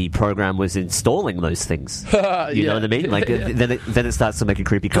the program was installing those things. You know what I mean? Like then it starts to make a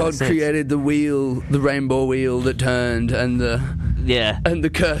creepy kind of sense. God created the wheel, the rainbow wheel that turned, and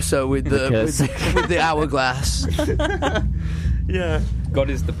the cursor with with the hourglass. Yeah. God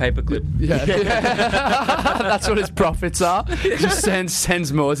is the paperclip. Yeah. That's what his prophets are. Just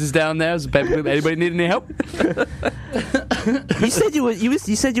sends Moses down there as a paperclip. Anybody need any help? You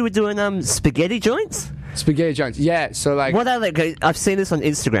said you were doing spaghetti joints? Spaghetti joints, yeah. So like, what are they? I've seen this on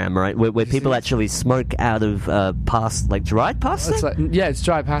Instagram, right? Where people actually smoke out of dried pasta. It's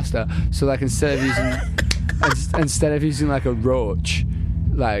dry pasta. So like instead of using like a roach,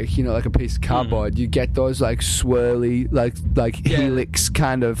 like like a piece of cardboard, you get those like swirly like helix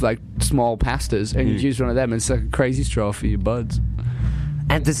kind of like small pastas, and you use one of them, and it's like a crazy straw for your buds.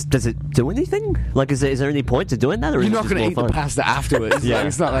 And does it do anything? Like, is there any point to doing that? Or you're not going to eat the pasta afterwards. Like,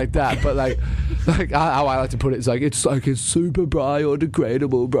 it's not like that. But like how I like to put it is like it's super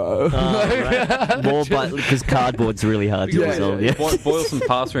biodegradable, bro. Right. More, but because cardboard's really hard to dissolve. Yeah. Boil some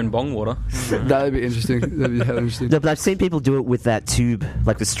pasta in bong water. That'd be interesting. That'd be hell interesting. No, but I've seen people do it with that tube,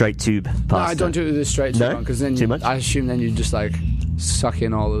 like the straight tube pasta. No, I don't do it with the straight tube one, because then I assume then you just like suck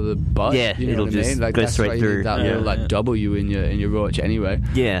in all of the butt. Yeah, you know it'll what just I mean? Like, go that's straight why you through. need that little like W in your roach anyway.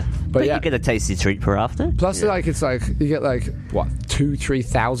 Yeah, but you get a tasty treat per after. Plus, like it's like you get like what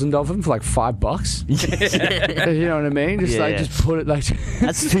 2,000-3,000 of them for like $5. You know what I mean? Just put it like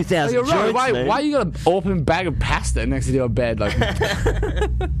that's 2,000. You're right. Why you got an open bag of pasta next to your bed? Like,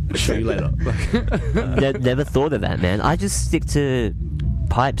 I'll show you later. Never thought of that, man. I just stick to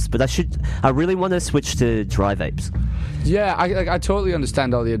pipes, but I really want to switch to dry vapes. Yeah, I totally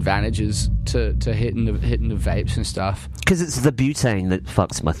understand all the advantages to hitting the vapes and stuff. Because it's the butane that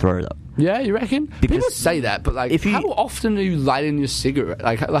fucks my throat up. Yeah, you reckon? Because people say that, but like, how often are you lighting your cigarette?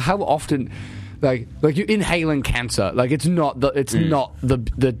 Like how often? like you're inhaling cancer. Like it's not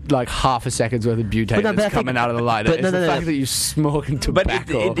the like half a second's worth of butane that's coming out of the lighter. It's the fact that you smoking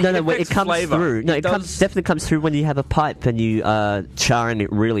tobacco. It comes flavor. through. No, definitely comes through when you have a pipe and you charring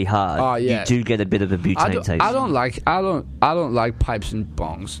it really hard. Oh yeah, you do get a bit of a butane taste. I don't like pipes and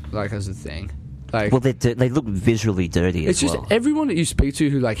bongs like as a thing. Like, well, they look visually dirty as well. It's just everyone that you speak to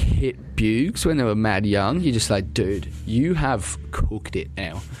who like hit bugs when they were mad young, you're just like, dude, you have cooked it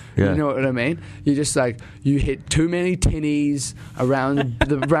now. Yeah. You know what I mean? You're just like, you hit too many tinnies around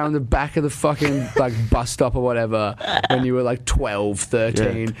the back of the fucking like bus stop or whatever when you were like 12,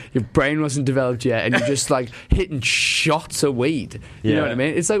 13. Yeah. Your brain wasn't developed yet, and you're just like hitting shots of weed. You know what I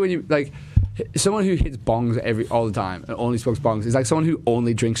mean? It's like when you like someone who hits bongs all the time and only smokes bongs is like someone who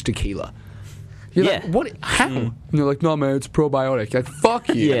only drinks tequila. You're like, what? How? And they're like, no, man, it's probiotic. You're like, fuck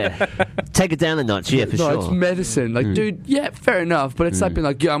you. Yeah. Take it down a notch, for sure. No, it's medicine. Like, dude, fair enough. But it's like being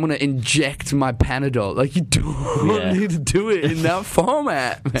like, I'm going to inject my Panadol. Like, you don't need to do it in that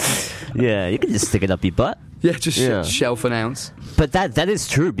format, man. Yeah, you can just stick it up your butt. Yeah, just shelf an ounce. But that is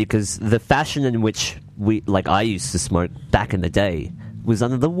true, because the fashion in which I used to smoke back in the day was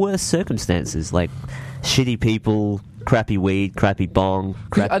under the worst circumstances. Like, shitty people, crappy weed, crappy bong,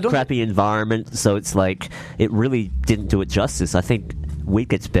 crappy environment. So it's like, it really didn't do it justice. I think weed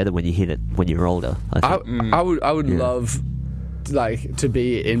gets better when you hit it when you're older. I would love like to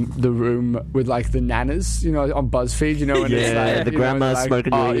be in the room with like the nanas, on BuzzFeed, when it's like the grandmas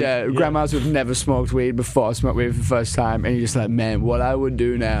smoking weed. Yeah, grandmas who've never smoked weed before smoked weed for the first time, and you're just like, man, what I would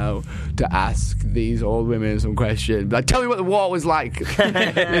do now to ask these old women some questions. Like, tell me what the war was like. Tell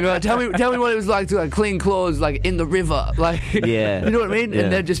me what it was like to like clean clothes like in the river. Like, you know what I mean? Yeah.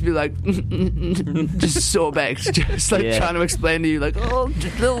 And they'd just be like just so vexed, just like trying to explain to you like, oh,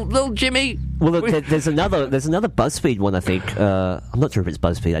 little Jimmy. Well, look, there's another BuzzFeed one, I think. I'm not sure if it's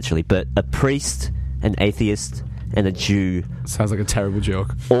BuzzFeed actually, but a priest, an atheist, and a Jew. Sounds like a terrible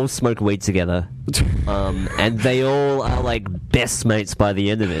joke. All smoke weed together, and they all are like best mates by the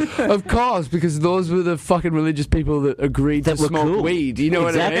end of it. Of course, because those were the fucking religious people that agreed to smoke weed. You know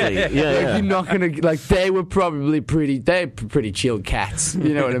what I mean? Yeah, You're not gonna they were probably pretty chilled cats.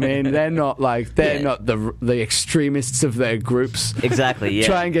 You know what I mean? They're not like not the extremists of their groups. Exactly. Yeah.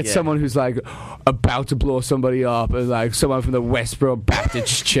 Try and get someone who's like about to blow somebody up, and like someone from the Westboro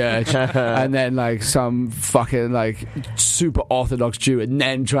Baptist Church, and then like some fucking like super orthodox Jew, and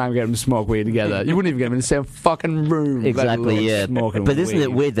then try and get them to smoke weed together. You wouldn't even get them in the same fucking room. Exactly, yeah. But isn't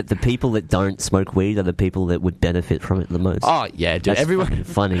it weird that the people that don't smoke weed are the people that would benefit from it the most? Oh yeah, dude. That's fucking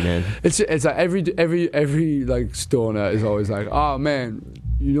funny, man. It's like every like stoner is always like, oh man,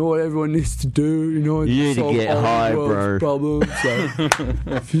 you know what everyone needs to do? You need to get high, bro. Problems. Like,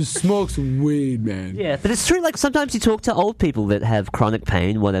 if you smoke some weed, man. Yeah, but it's true. Like sometimes you talk to old people that have chronic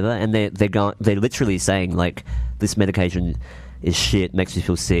pain, whatever, and they're literally saying like, this medication is shit, makes you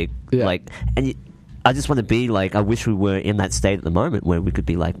feel sick. Yeah. Like, and I just want to be like, I wish we were in that state at the moment where we could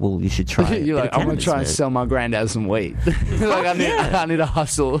be like, well, you should try. You're like, I'm going to try and sell my granddad some weed. Like, I need a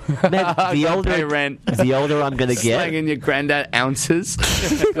hustle. Man, the older I'm going to get. Slanging your granddad ounces.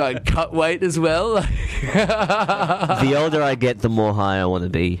 Like, cut weight as well. The older I get, the more high I want to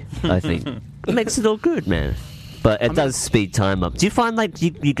be, I think. It makes it all good, man. But it does speed time up. Do you find like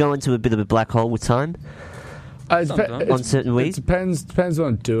you go into a bit of a black hole with time? On certain weed? It depends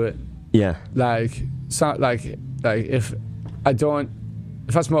on do it. Yeah. Like if I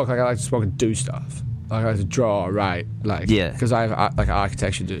smoke, like I like to smoke and do stuff. Like I like to draw, write, like because I have like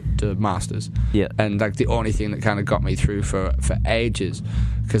architecture to masters. Yeah. And like the only thing that kind of got me through for ages,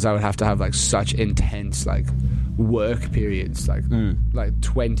 because I would have to have like such intense like work periods, like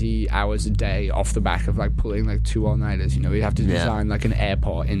 20 hours a day off the back of like pulling like 2 all-nighters. You have to design like an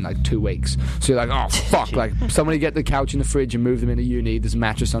airport in like 2 weeks. So you're like, oh fuck, like somebody get the couch in the fridge and move them into uni. There's a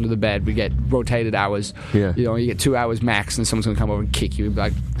mattress under the bed. We get rotated hours. Yeah. You get 2 hours max, and someone's gonna come over and kick you and be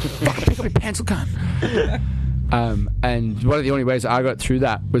like, fuck, pick up your pencil, cunt. And one of the only ways I got through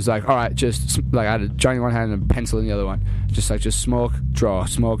that was like, all right, just like I had a joint in one hand and a pencil in the other one. Just smoke, draw.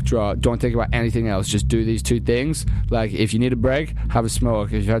 Don't think about anything else. Just do these 2 things. Like if you need a break, have a smoke.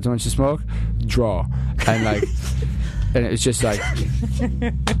 If you've had too much to smoke, draw. And like, and it was just like,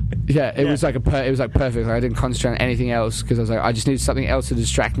 it was like perfect. Like I didn't concentrate on anything else because I was like, I just needed something else to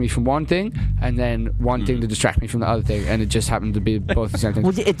distract me from one thing, and then one thing to distract me from the other thing, and it just happened to be both the same thing.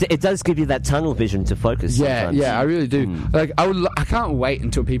 Well, it does give you that tunnel vision to focus. Sometimes. Yeah, I really do. Like I can't wait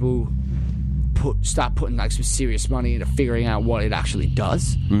until people start putting like some serious money into figuring out what it actually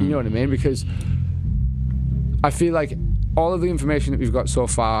does. You know what I mean? Because I feel like all of the information that we've got so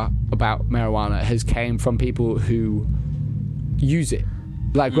far about marijuana has came from people who use it.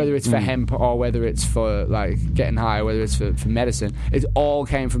 Like whether it's for hemp or whether it's for like getting high or whether it's for medicine, it all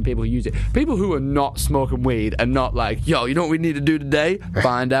came from people who use it. People who are not smoking weed and not like, yo, you know what we need to do today?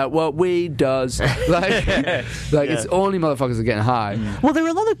 Find out what weed does. It's only motherfuckers that are getting high. Well, there are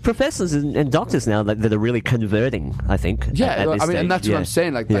a lot of professors and doctors now that are really converting, I think. Yeah, at this stage. and that's what I'm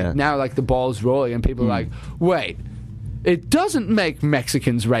saying. Like now, like the ball's rolling and people are like, wait, it doesn't make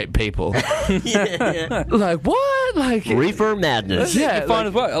Mexicans rape people. Like, what? Like reefer madness. Yeah, you find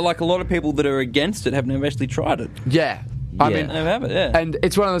as well. Like a lot of people that are against it have never actually tried it. Yeah. I mean, they have it, yeah. And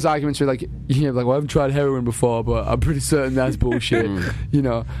it's one of those arguments where, like, well, I haven't tried heroin before, but I'm pretty certain that's bullshit, you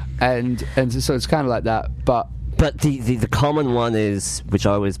know. And so it's kind of like that, But the common one is, which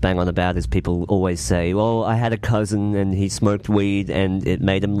I always bang on about, is people always say, well, I had a cousin and he smoked weed and it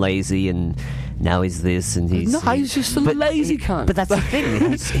made him lazy and now he's this and he's... No, he's just a lazy cunt. But that's the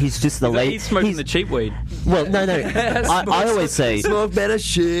thing. He's just the lazy... He's smoking the cheap weed. Well, no. I always say... Smoke better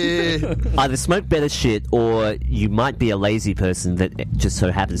shit. Either smoke better shit or you might be a lazy person that just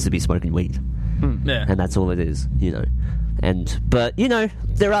so happens to be smoking weed. Yeah. And that's all it is, you know. But you know,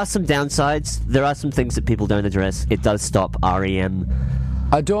 there are some downsides. There are some things that people don't address. It does stop REM.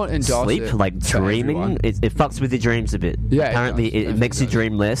 I don't endorse sleep, it like dreaming. It fucks with your dreams a bit. Yeah, apparently, it makes you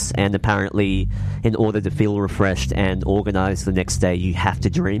dream less, and apparently, in order to feel refreshed and organized the next day, you have to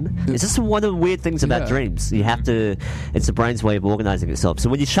dream. It's just one of the weird things about dreams. You have to. It's the brain's way of organizing itself. So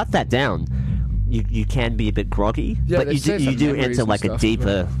when you shut that down, you can be a bit groggy, but you do enter like a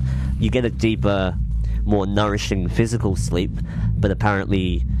deeper. You get a deeper, more nourishing physical sleep, but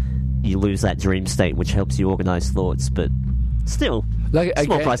apparently you lose that dream state, which helps you organize thoughts. But still, like,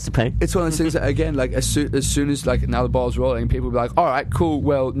 small again, price to pay. It's one of those things that, again, like as soon as like now the ball's rolling, people will be like, all right, cool,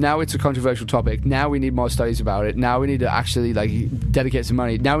 well, now it's a controversial topic, now we need more studies about it, now we need to actually like dedicate some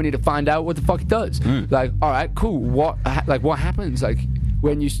money, now we need to find out what the fuck it does. Like, all right, cool, what happens like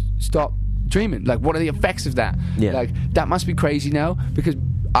when you stop dreaming? Like, what are the effects of that? Like, that must be crazy now, because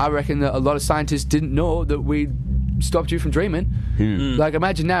I reckon that a lot of scientists didn't know that we'd stopped you from dreaming. Like,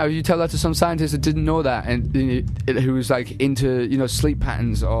 imagine now if you tell that to some scientist that didn't know that, and who was like into, you know, sleep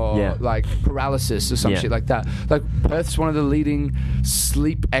patterns or like paralysis or some shit like that. Like, Perth's one of the leading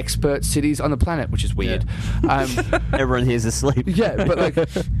sleep expert cities on the planet, which is weird. Everyone here's asleep. Yeah, but like,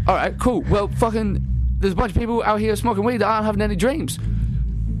 all right, cool. Well, fucking, there's a bunch of people out here smoking weed that aren't having any dreams.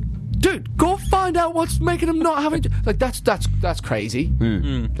 Dude, go find out what's making them not having... Like, that's crazy.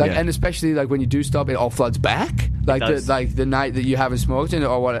 Like, and especially, like, when you do stop, it all floods back. Like, the night that you haven't smoked in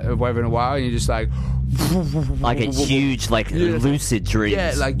or whatever in a while, and you're just like... I get huge, like, lucid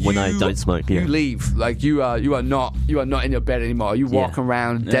dreams when I don't smoke. You leave. Like, you are not in your bed anymore. You walk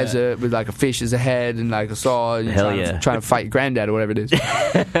around the desert with, like, a fish as a head and, like, a saw, and you're trying to fight your granddad or whatever it is.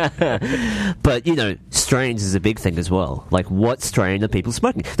 But, you know, strains is a big thing as well. Like, what strain are people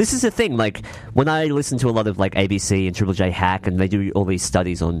smoking? This is the thing. Like, when I listen to a lot of, like, ABC and Triple J Hack, and they do all these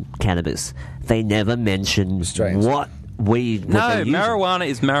studies on cannabis, they never mention what weed. No, marijuana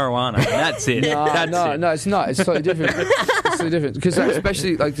is marijuana. That's it. No, it's not. It's totally different. It's totally different, because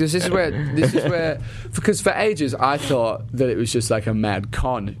especially like this is where because for ages I thought that it was just like a mad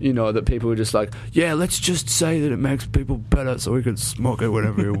con, you know, that people were just like, yeah, let's just say that it makes people better so we can smoke it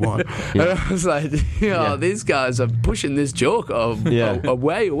whenever we want. And I was like, you know, these guys are pushing this joke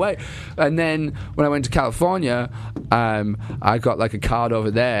away. And then when I went to California, I got like a card over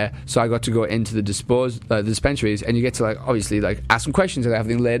there, so I got to go into the dispensaries, and you get to like obviously like ask some questions. They have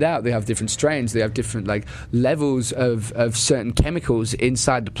everything laid out. They have different strains. They have different like levels of certain chemicals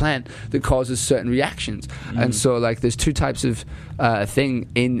inside the plant that causes certain reactions. And so like there's two types of thing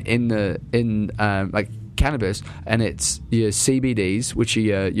in like cannabis, and it's your CBDs, which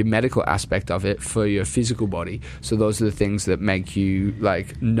are your medical aspect of it for your physical body. So those are the things that make you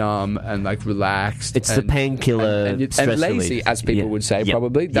like numb and like relaxed. It's the painkiller and lazy, relief, as people would say.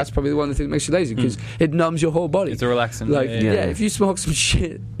 Probably that's probably the one thing that makes you lazy, because it numbs your whole body. It's a relaxing. Like if you smoke some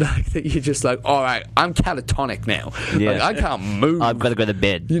shit like that, you're just like, all right, I'm catatonic now. Like, I can't move. I've got to go to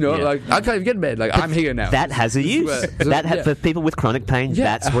bed. You know, like I can't even get to bed. Like, I'm here now. That has a use. For people with chronic pain,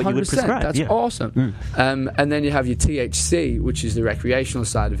 that's what you would prescribe. That's awesome. And then you have your THC, which is the recreational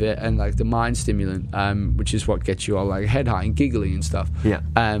side of it, and like the mind stimulant, which is what gets you all like head high and giggly and stuff.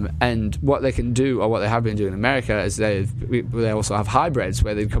 And what they can do, or what they have been doing in America, is they also have hybrids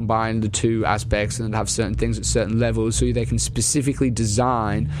where they combine the two aspects and have certain things at certain levels, so they can specifically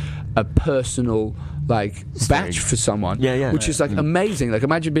design a personal like batch for someone, which is like amazing. Like,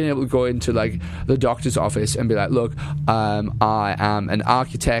 imagine being able to go into like the doctor's office and be like, look, I am an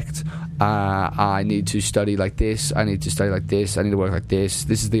architect. I need to study like this. I need to study like this. I need to work like this.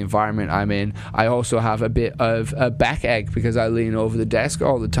 This is the environment I'm in. I also have a bit of a backache because I lean over the desk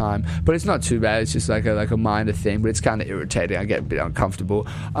all the time. But it's not too bad. It's just like a minor thing. But it's kind of irritating. I get a bit uncomfortable.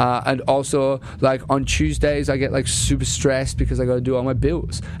 And also, like on Tuesdays, I get like super stressed because I got to do all my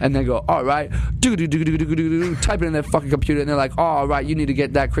bills. And they go, all right, type it in their fucking computer. And they're like, all right, you need to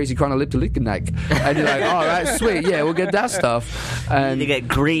get that crazy chronolyptolytic. And you're like, all right, sweet, yeah, we'll get that stuff. And you get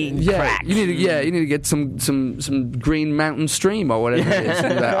green crack. You need to get some Green Mountain Stream or whatever it is.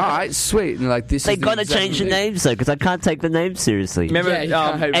 And you're like, all right, sweet. And like, this they is got to change the names though, because I can't take the name seriously. Remember,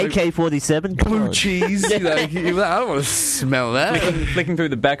 AK-47 blue cheese. You're like, I don't want to smell that. Flicking through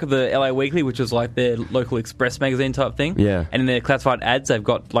the back of the LA Weekly, which is like their local Express magazine type thing. Yeah. And in their classified ads, they've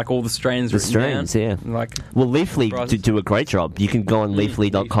got like all the strains. Yeah. Like, well, Leafly do a great job. You can go on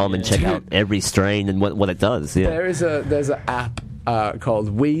leafly.com and check out every strain and what it does. Yeah. There's an app called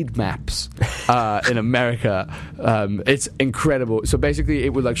Weed Maps in America. It's incredible. So basically,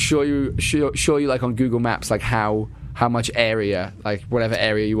 it would like show you like on Google Maps like how much area, like whatever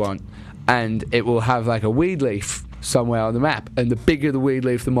area you want, and it will have like a weed leaf somewhere on the map, and the bigger the weed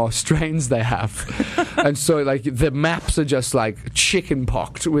leaf, the more strains they have. And so like the maps are just like chicken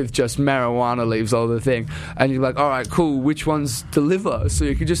pocked with just marijuana leaves all the thing, and you're like, all right, cool, which ones deliver? So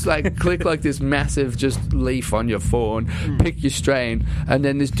you can just like click like this massive just leaf on your phone, pick your strain, and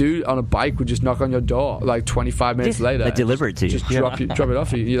then this dude on a bike would just knock on your door like 25 minutes later. They deliver it to you. Just drop it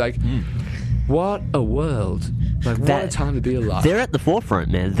off you. You're like, what a world. Like, what a time to be alive. They're at the forefront,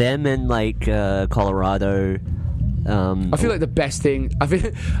 man. Them and like Colorado. I feel like the best thing. I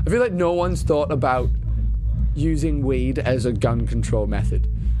feel like no one's thought about using weed as a gun control method,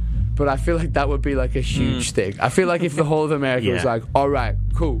 but I feel like that would be like a huge thing. I feel like if the whole of America was like, all right,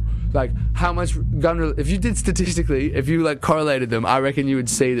 cool, like how much if you did statistically, if you like correlated them, I reckon you would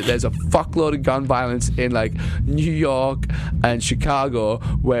see that there's a fuckload of gun violence in like New York and Chicago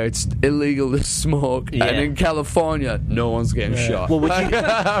where it's illegal to smoke, and in California no one's getting shot. Well, would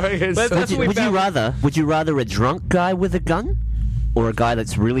you rather a drunk guy with a gun or a guy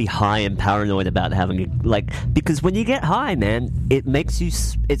that's really high and paranoid about having because when you get high, man,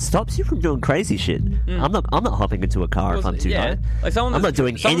 it stops you from doing crazy shit. I'm not hopping into a car if I'm too high. Like I'm not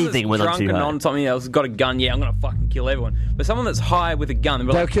doing anything when I'm too high. Drunk and on something else, got a gun, I'm gonna fucking kill everyone. But someone that's high with a gun,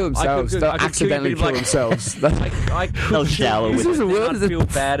 they'll kill themselves. They'll accidentally kill themselves. They'll shower with it. I feel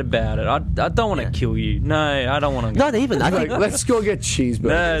bad about it. I don't want to kill you. No, I don't want to. Not even. I think let's go get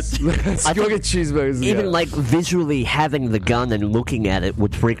cheeseburgers. Let's go get cheeseburgers. Even like visually having the gun and looking at it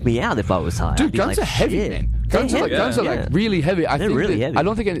would freak me out if I was high. Dude, guns are heavy, man. Guns are like really heavy. They're really heavy. I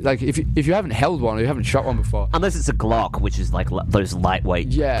don't think if you haven't held one or you haven't shot one before, unless it's a Glock, which is like those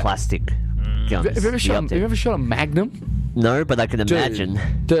lightweight plastic guns. Have you ever shot a Magnum? No, but I can imagine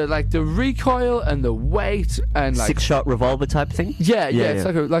the recoil and the weight and like 6-shot revolver type thing. Yeah. It's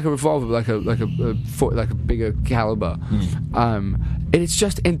like a revolver, like a bigger caliber. It's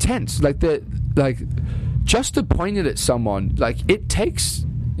just intense. Just to point it at someone, like it takes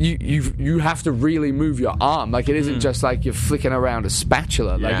you have to really move your arm. Like it isn't just like you're flicking around a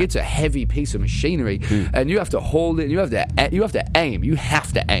spatula. Like it's a heavy piece of machinery, and you have to hold it. And you have to aim. You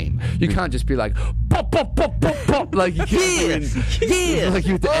have to aim. You can't just be like pop pop pop pop pop like you can. Like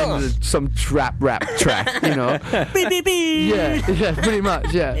you're at the end of some trap rap track, you know. Beep, beep, beep. Yeah, pretty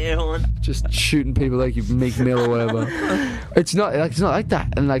much. Yeah, just shooting people like you Meek Mill or whatever. It's not like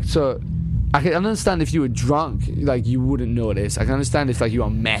that, and like so. I can understand if you were drunk, like you wouldn't notice. I can understand if like you were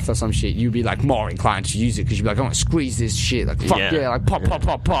on meth or some shit, you'd be like more inclined to use it because you'd be like, I want to squeeze this shit, like fuck yeah, like pop pop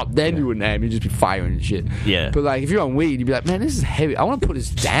pop pop. Then you wouldn't aim, you'd just be firing and shit. Yeah. But like if you're on weed, you'd be like, man, this is heavy. I want to put this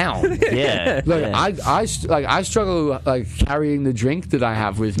down. Yeah. I struggle like carrying the drink that I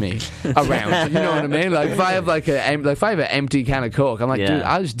have with me around. You know what I mean? Like if I have if I have an empty can of Coke, I'm like, dude,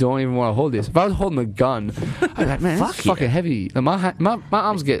 I just don't even want to hold this. If I was holding a gun, I'd be like, man, this is fucking heavy. Like, my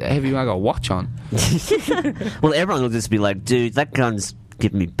arms get heavy when I got a watch on. Well, everyone will just be like, dude, that gun's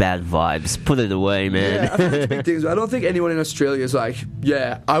giving me bad vibes. Put it away, man. Yeah, I think it's big things. I don't think anyone in Australia is like,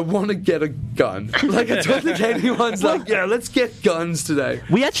 yeah, I want to get a gun. Like, I don't think anyone's like, yeah, let's get guns today.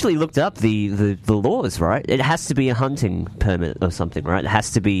 We actually looked up the laws, right? It has to be a hunting permit or something, right? It has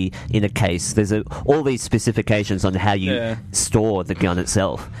to be in a case. There's all these specifications on how you store the gun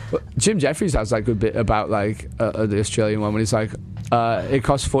itself. Well, Jim Jeffries has like a bit about like the Australian one when he's like, it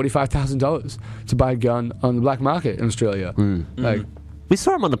costs $45,000 to buy a gun on the black market in Australia. Like. We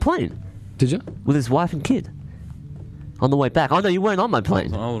saw him on the plane. Did you? With his wife and kid. On the way back. Oh, no, you weren't on my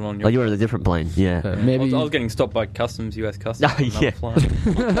plane. I was on you were on a different plane, yeah. Maybe I was getting stopped by customs, US customs. Oh, yeah.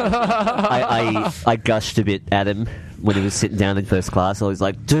 I gushed a bit at him when he was sitting down in first class. I was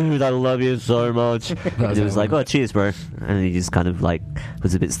like, dude, I love you so much. And he was like, oh, cheers, bro. And he just kind of like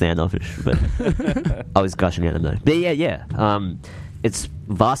was a bit standoffish. But I was gushing at him, though. But yeah. It's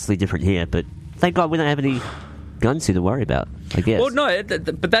vastly different here, but thank God we don't have any guns here to worry about, I guess. Well, no,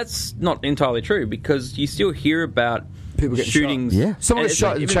 but that's not entirely true, because you still hear about people getting shootings. Shot. Yeah. Someone got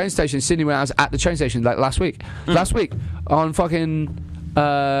shot at the train station in Sydney when I was at the train station, like last week. Last week, on fucking...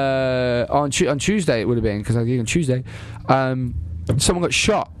 on Tuesday it would have been, because I think on Tuesday, someone got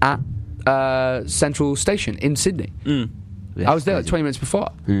shot at Central Station in Sydney. I was there like 20 minutes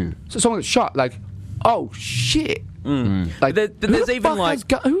before. So someone got shot, like, oh shit. Like, there's even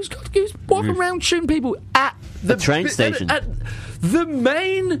like who's walking around shooting people at the train station, at the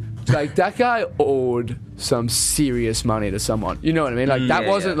main. Like, that guy owed some serious money to someone. You know what I mean? Like, that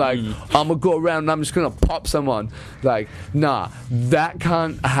wasn't like, I'm gonna go around and I'm just gonna pop someone. Like, nah, that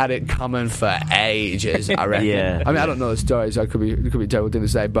cunt had it coming for ages, I reckon. Yeah. I mean, I don't know the stories. It could be a terrible thing to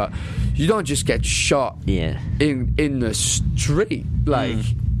say, but you don't just get shot in the street, like,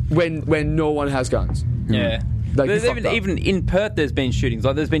 when no one has guns. Yeah. Like, there's even in Perth, there's been shootings.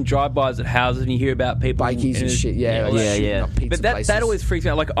 Like, there's been drive-bys at houses, and you hear about people bikies and shit. Yeah. But that always freaks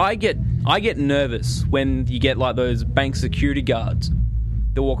me out. Like, I get nervous when you get like those bank security guards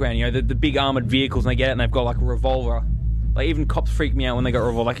that walk around. You know, the big armored vehicles, and they get out and they've got like a revolver. Like, even cops freak me out when they got a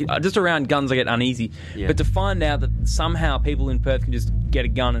revolver. Like, just around guns, I get uneasy. Yeah. But to find out that somehow people in Perth can just get a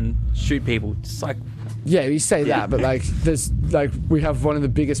gun and shoot people, it's like. Yeah, you say that, but like, there's like, we have one of the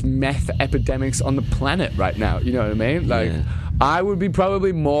biggest meth epidemics on the planet right now. You know what I mean? Like, I would be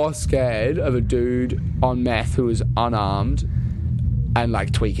probably more scared of a dude on meth who is unarmed and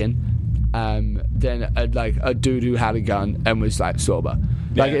like tweaking, than a dude who had a gun and was like sober.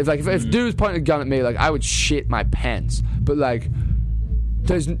 Like, if a dude was pointing a gun at me, like, I would shit my pants. But like,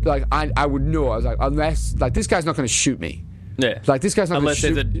 there's like, I would know. I was like, unless like, this guy's not going to shoot me. Yeah. Like, this guy's not unless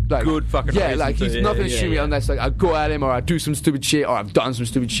going to shoot. There's a like, good fucking reason like, he's not going to shoot me unless like, I go at him or I do some stupid shit or I've done some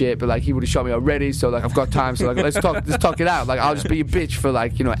stupid shit. But like, he would have shot me already, so like, I've got time. So like, let's talk it out. Like, I'll just be a bitch for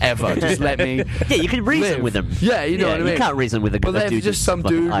like, you know, ever. Just let me. Yeah, you can reason live with him. Yeah, you know what I mean. You can't reason with a But dude. if just some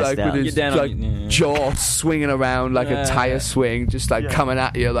dude like with his like jaw swinging around like a tire swing, just like coming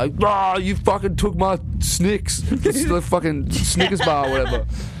at you like, oh, you fucking took my Snicks. It's the fucking Snickers bar or whatever.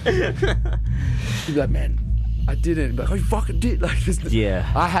 You'd be like, man, I didn't. But, oh, you fucking did. Like,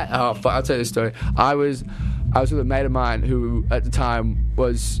 I had. Oh, fuck, I'll tell you the story. I was with a mate of mine who, at the time,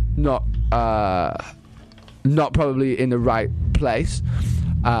 was not probably in the right place.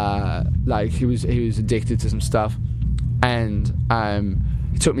 Like, he was addicted to some stuff, and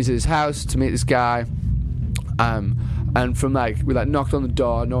he took me to his house to meet this guy. And from like, we like knocked on the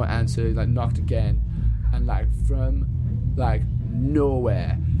door, no one answered. Like, knocked again, and like from like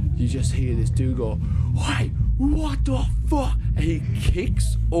nowhere, you just hear this dude go, "Wait, what the fuck?" And he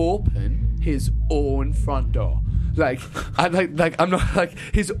kicks open his own front door. Like, I'm not like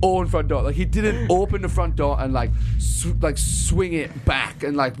his own front door. Like, he didn't open the front door and like swing it back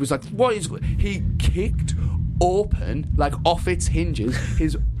and like was like, what is? He kicked open, like off its hinges,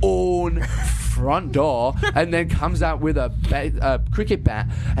 his own front door, and then comes out with a cricket bat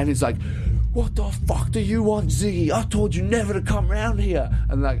and is like, "What the fuck do you want, Ziggy? I told you never to come round here."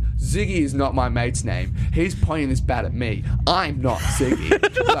 And like, Ziggy is not my mate's name. He's pointing this bat at me. I'm not Ziggy.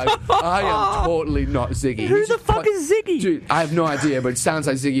 Like, I am totally not Ziggy. Who the fuck is Ziggy? Dude, I have no idea, but it sounds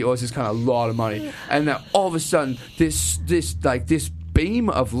like Ziggy owes this kind of a lot of money. And then all of a sudden, this beam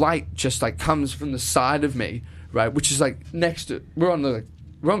of light just like comes from the side of me, right? Which is like next to, we're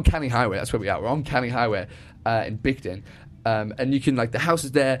on Canning Highway. That's where we are. We're on Canning Highway in Bigden. And you can, like, the house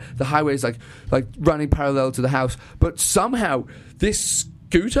is there, the highway is like running parallel to the house, but somehow this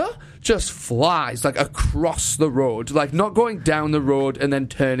scooter just flies like across the road, like not going down the road and then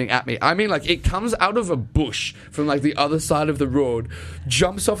turning at me. I mean, like, it comes out of a bush from like the other side of the road,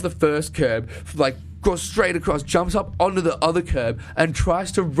 jumps off the first curb, like goes straight across, jumps up onto the other curb and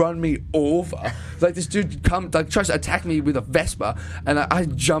tries to run me over. Like, this dude tries to attack me with a Vespa, and I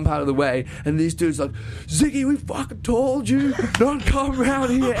jump out of the way, and these dudes like, "Ziggy, we fucking told you not to come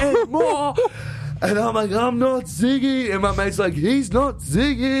around here anymore." And I'm like, "I'm not Ziggy." And my mate's like, "He's not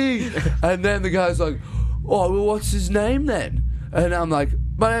Ziggy." And then the guy's like, "Oh, well, what's his name then?" And I'm like,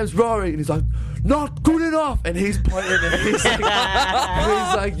 my name's Rory. And he's like, not good enough. And he's pointing and he's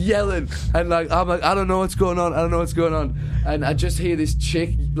like yelling. And like, I'm like, I don't know what's going on. And I just hear this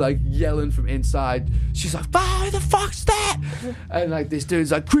chick like yelling from inside. She's like, who the fuck's that? And like this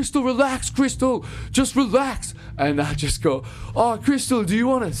dude's like, Crystal, relax, Crystal, just relax. And I just go, oh, Crystal, do you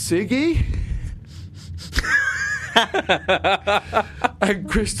want a ciggy? And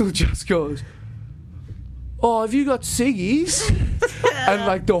Crystal just goes, oh, have you got ciggies? And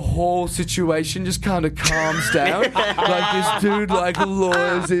like the whole situation just kind of calms down. Like this dude like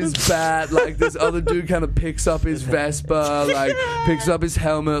lowers his bat, like this other dude kind of picks up his Vespa, like picks up his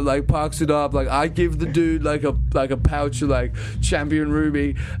helmet, like parks it up. Like I give the dude like a pouch of like Champion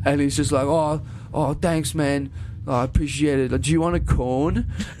Ruby, and he's just like, oh, thanks, man. Oh, I appreciate it. Do you want a cone?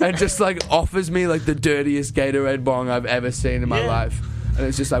 And just like offers me like the dirtiest Gatorade bong I've ever seen in my life. And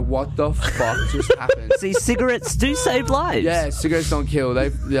it's just like, what the fuck just happened? See, cigarettes do save lives. Yeah, cigarettes don't kill. They're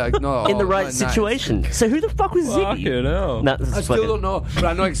like, no. In the right situation. Nice. So who the fuck was Ziggy? Fucking hell. No, I still don't know, but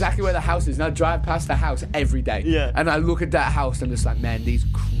I know exactly where the house is. And I drive past the house every day. Yeah. And I look at that house and I'm just like, man, these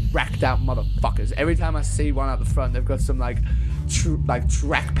cracked out motherfuckers. Every time I see one out the front, they've got some like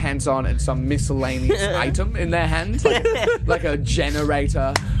track pants on and some miscellaneous item in their hand, like a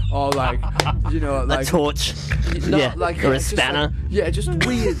generator or like, you know, like a torch, or a spanner. Like, just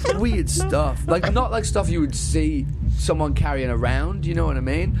weird stuff. Like not like stuff you would see someone carrying around. You know what I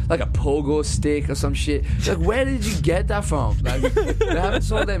mean? Like a pogo stick or some shit. Like where did you get that from? Like they haven't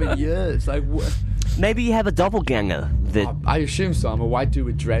sold them in years. Like what? Maybe you have a doppelganger. I assume so. I'm a white dude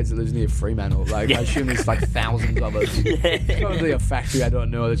with dreads that lives near Fremantle. Like, I assume there's like thousands of us. It's probably a factory I don't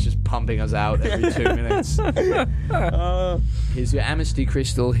know that's just pumping us out every 2 minutes. Here's your Amnesty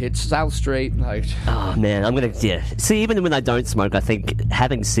Crystal. Hit South Street. Like, oh man, I'm gonna See, even when I don't smoke, I think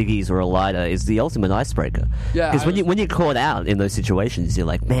having ciggies or a lighter is the ultimate icebreaker. Yeah. Because when you're caught out in those situations, you're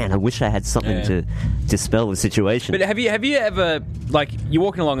like, man, I wish I had something to dispel the situation. But have you ever like you're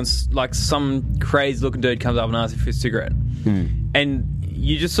walking along and like some crazy looking dude comes up and asks you for a cigarette, and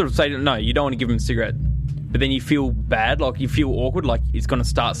you just sort of say no, you don't want to give him a cigarette, but then you feel bad, like you feel awkward, like it's going to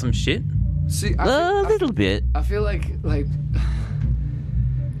start some shit. See, a little bit. I feel like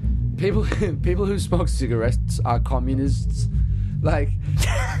people who smoke cigarettes are communists. Like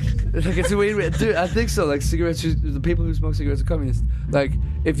it's a weird way. Dude, I think so. Like the people who smoke cigarettes are communists. Like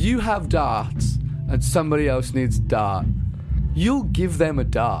if you have darts and somebody else needs a dart, you'll give them a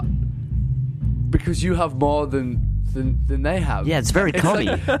dart because you have more than they have. Yeah, it's very commie.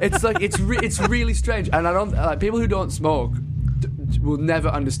 It's really strange, and I don't like people who don't smoke will never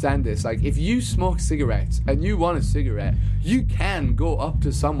understand this. Like if you smoke cigarettes and you want a cigarette, you can go up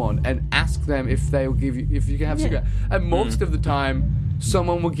to someone and ask them if they'll give you if you can have a cigarette, and most of the time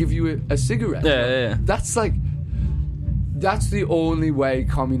someone will give you a cigarette. Yeah. That's the only way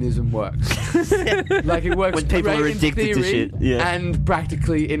communism works. Like it works when people are addicted to shit, and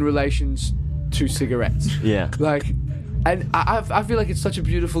practically in relations to cigarettes. Yeah. Like, and I feel like it's such a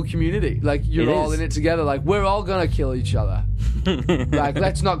beautiful community. Like you're all in it together. Like we're all gonna kill each other. Like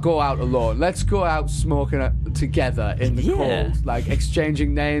let's not go out alone. Let's go out smoking together in the cold. Like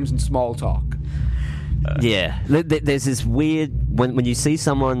exchanging names and small talk. There's this weird when you see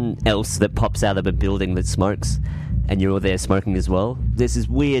someone else that pops out of a building that smokes, and you're there smoking as well. There's this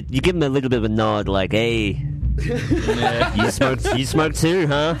weird. You give them a little bit of a nod, like, "Hey, you smoke too,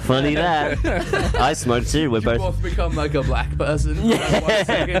 huh? Funny that. I smoke too. We're both become like a black person. Like 1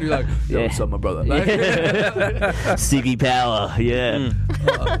 second, you're like, yo, what's up, my brother? Like, Siggy power,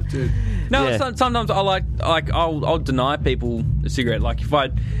 Oh, dude. No, sometimes I'll deny people a cigarette. Like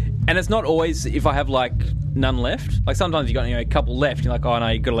and it's not always if I have like none left. Like sometimes you got a couple left. You're like, oh no,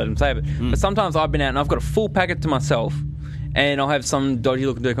 you got to let them save it. But sometimes I've been out and I've got a full packet to myself, and I'll have some dodgy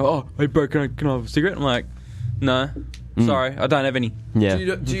looking dude go, oh, hey bro, can I have a cigarette? I'm like, no, sorry, I don't have any. Yeah.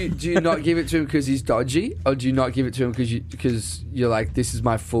 Do you not give it to him because he's dodgy, or do you not give it to him because you're like, this is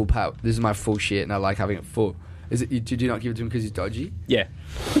my full this is my full shit, and I like having it full? Do you not give it to him because he's dodgy? Yeah.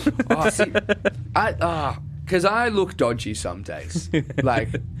 Because I look dodgy some days. Like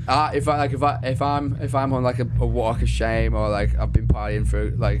if I'm on like a walk of shame, or like I've been partying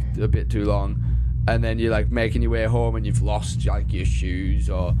for like a bit too long, and then you're like making your way home and you've lost like your shoes,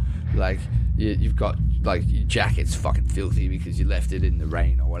 or like you've got like your jacket's fucking filthy because you left it in the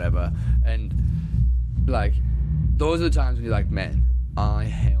rain or whatever, and like those are the times when you're like, man, I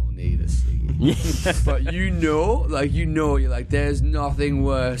hell need a ciggy. But you're like, there's nothing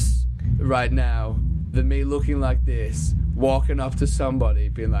worse right now than me looking like this walking up to somebody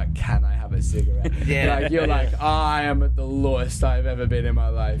being like, can I have a cigarette? Like, you're like, I am at the lowest I've ever been in my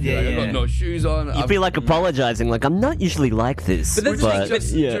life. I've got no shoes on. You feel like apologising, like, I'm not usually like this. But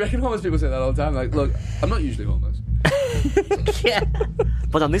do you reckon homeless people say that all the time? Like, look, I'm not usually homeless.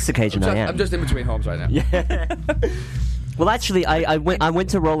 But on this occasion, I am. I'm just in between homes right now. Well, actually, I went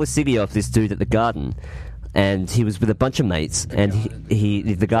to roll a ciggy off this dude at the garden, and he was with a bunch of mates, and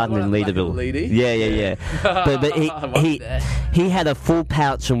the garden in Leaderville. Yeah. But he had a full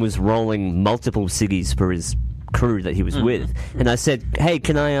pouch and was rolling multiple ciggies for his crew that he was with, and I said, "Hey,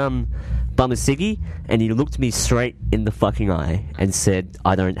 can I bum a ciggy?" And he looked me straight in the fucking eye and said,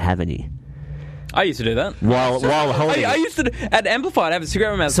 "I don't have any." I used to do that. While holding I used to, at Amplified, have a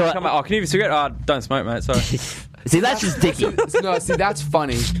cigarette in my mouth. So Come out, can you have a cigarette? Oh, don't smoke, mate, sorry. See, that's just dicky. No, see, that's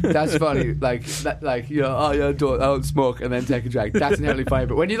funny. That's funny. Like, you know, I don't smoke, and then take a drag. That's inherently funny.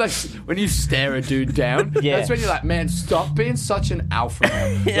 But when you stare a dude down, that's when you're like, man, stop being such an alpha.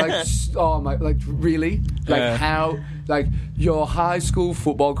 Like, oh my, like, really? Like, how? Like, your high school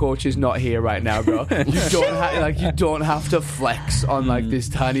football coach is not here right now, bro. You don't have to flex on like this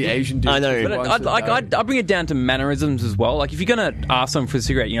tiny Asian dude. I know. But I bring it down to mannerisms as well. Like, if you're gonna ask someone for a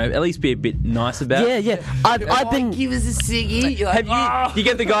cigarette, you know, at least be a bit nice about it. Yeah. I've been. Give us a ciggy. You're like, you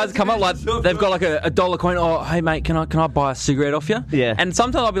get the guys come up like they've got like a $1 coin. Oh, hey mate, can I buy a cigarette off you? Yeah. And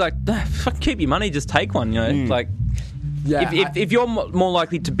sometimes I'll be like, keep your money, just take one. You know, like. Yeah, if you're more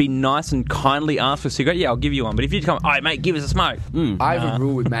likely to be nice and kindly ask for a cigarette, I'll give you one. But if you come, all right, mate, give us a smoke. I have a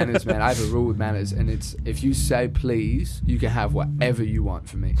rule with manners, man. I have a rule with manners, and it's if you say please, you can have whatever you want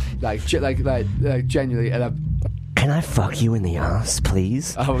from me. Like genuinely, and Can I fuck you in the ass,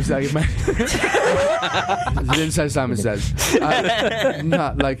 please? I was like, man. I didn't say Simon Says.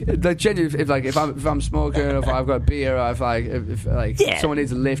 No, like genuinely, if I'm smoking, or if I've got beer, or if someone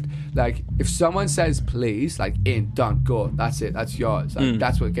needs a lift, like if someone says please, like in, done, go, that's it, that's yours. Like,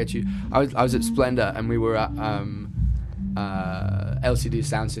 that's what gets you. I was at Splendor, and we were at LCD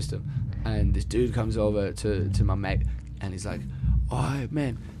Sound System, and this dude comes over to my mate, and he's like, "Oh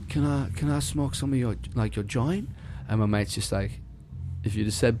man, can I smoke some of your joint?" And my mate's just like, "If you'd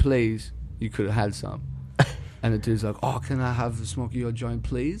have said please, you could have had some." And the dude's like, "Oh, can I have a smoke of your joint,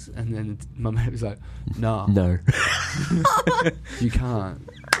 please?" And then my mate was like, "No, you can't.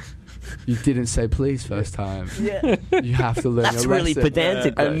 You didn't say please first time. Yeah, you have to learn." That's your really lesson."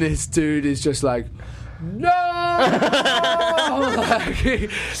 pedantic. And this dude is just like, "No!" Like,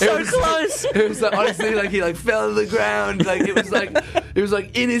 close. It was like, honestly, like he like fell to the ground. Like it was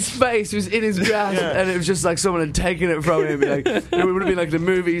like in his face. It was in his grasp, and it was just like someone had taken it from him. Like it would have been like the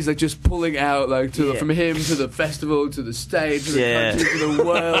movies, like just pulling out like from him to the festival, to the stage, to the country, to the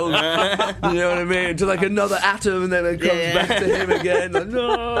world. You know what I mean? To like another atom, and then it comes back to him again. Like,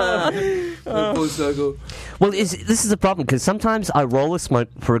 no, full circle. Well, this is the problem, because sometimes I roll a smoke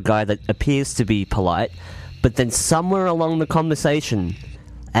for a guy that appears to be polite, but then somewhere along the conversation,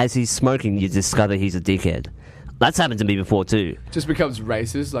 as he's smoking, you discover he's a dickhead. That's happened to me before too. Just becomes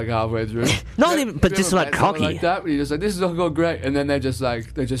racist like halfway through. Not even, but just like cocky. Like that, where you're just like, "This is all going great," and then they just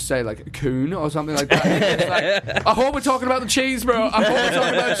say like "coon" or something like that. It's like, "I hope we're talking about the cheese, bro. I hope we're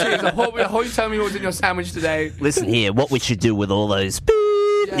talking about cheese. I hope you tell me what's in your sandwich today." Listen here, what we should do with all those.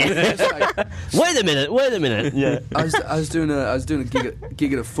 Wait a minute. Yeah. I was doing a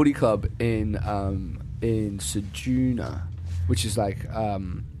gig at a footy club in Ceduna, which is like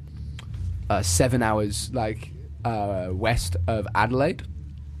 7 hours west of Adelaide.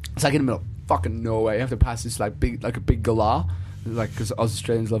 It's like in the middle of fucking nowhere. You have to pass this like a big galah, like because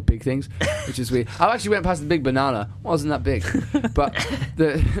Australians love big things, which is weird. I actually went past the big banana. It wasn't that big, but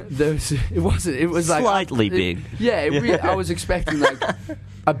it wasn't. It was like slightly big. Yeah, I was expecting like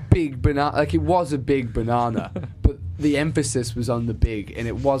a big banana. Like it was a big banana, but the emphasis was on the big, and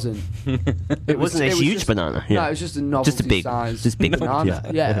it wasn't. It wasn't a huge banana. Yeah. No, it was just a novelty size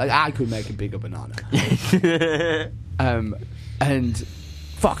banana. Yeah, like I could make a bigger banana. And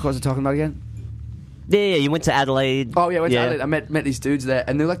fuck, what was I talking about again? Yeah, you went to Adelaide. Oh yeah, I went to Adelaide. I met these dudes there,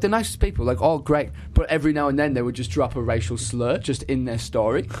 and they're like the nicest people, like all great. But every now and then they would just drop a racial slur just in their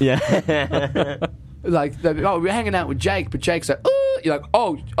story. Yeah. Like, we're hanging out with Jake, but Jake's like, "Ooh," you're like,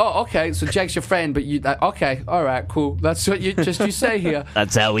 oh, okay, so Jake's your friend, but you like, okay, all right, cool. That's what you say here.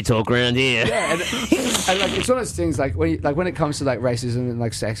 That's how we talk around here. Yeah, and like it's one of those things like when it comes to like racism and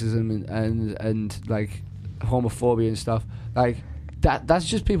like sexism and like homophobia and stuff, like that's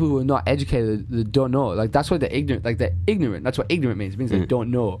just people who are not educated, that don't know. Like that's why they're ignorant. Like they're ignorant. That's what ignorant means. It means they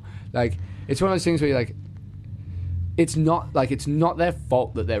don't know. Like it's one of those things where you're like, it's not their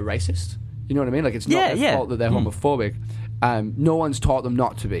fault that they're racist. You know what I mean? Like it's not their fault that they're homophobic. No one's taught them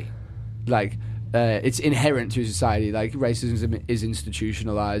not to be. Like, it's inherent to society. Like racism is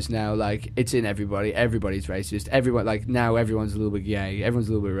institutionalized now. Like it's in everybody. Everybody's racist. Everyone like now everyone's a little bit gay. Everyone's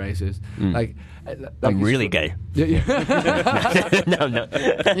a little bit racist. Like I'm really gay. No.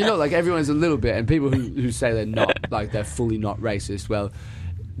 You know, like everyone's a little bit, and people who say they're not, like they're fully not racist. Well,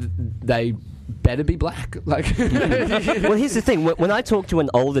 they better be black. Like, well, here's the thing: when I talk to an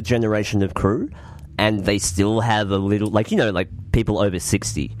older generation of crew, and they still have a little, like like people over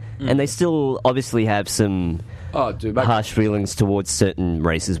 60, and they still obviously have some harsh feelings towards certain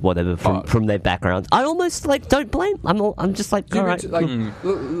races, whatever, from their backgrounds. I almost like don't blame. I'm just like, all right. Like,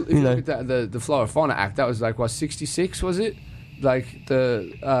 look at that, the Flora Fauna Act. That was like what 66 was it? Like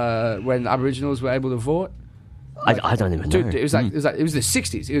the when Aboriginals were able to vote. Like, I don't even know. Dude, it was like it was the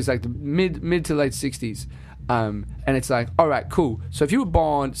 60s. It was like the mid to late 60s. And it's like, all right, cool. So if you were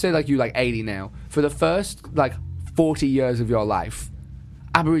born, say like you're like 80 now, for the first like 40 years of your life,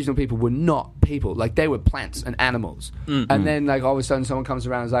 Aboriginal people were not people. Like they were plants and animals. And then like all of a sudden someone comes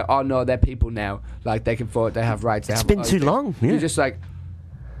around and is like, oh no, they're people now. Like they can vote, they have rights. It's been too long. Yeah. You're just like,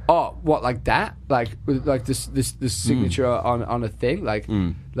 oh, what, like that? Like this signature on a thing? Like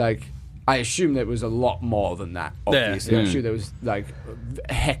I assume there was a lot more than that, obviously. I'm sure there was like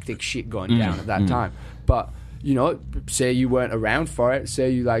hectic shit going down at that time. But say you weren't around for it.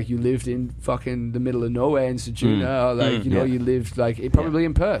 Say you lived in fucking the middle of nowhere in Sejuna, or like you lived like probably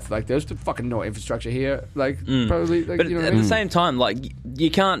in Perth. Like there's fucking no infrastructure here. Like probably. Like, but at the same time, like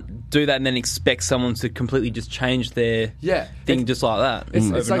you can't do that and then expect someone to completely just change their thing just like that.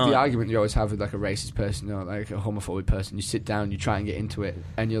 It's like the argument you always have with like a racist person or like a homophobic person. You sit down, you try and get into it,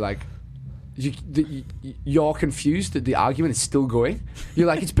 and you're like. You're confused that the argument is still going. You're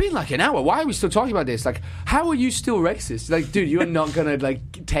like, it's been like an hour. Why are we still talking about this? Like, how are you still racist? Like, dude, you're not gonna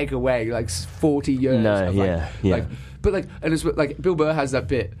like take away like 40 years. No, of, like, but like, and it's like Bill Burr has that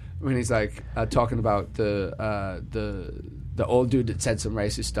bit when he's like talking about the old dude that said some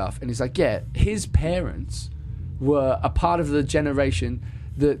racist stuff, and he's like, yeah, his parents were a part of the generation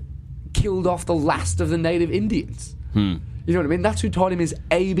that killed off the last of the native Indians. You know what I mean? That's who taught him his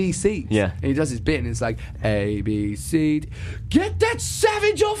ABCs. Yeah. And he does his bit, and it's like, ABC, get that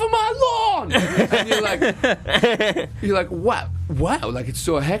savage off of my lawn! And you're like, wow, like, it's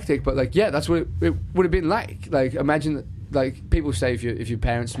so hectic, but, like, yeah, that's what it would have been like. Like, imagine, like, people say if your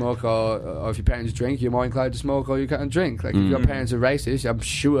parents smoke or if your parents drink, you're more inclined to smoke or you can't drink. Like, if your parents are racist, I'm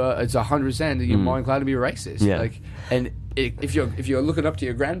sure it's 100% that you're more inclined to be racist. Yeah. Like, and if you're looking up to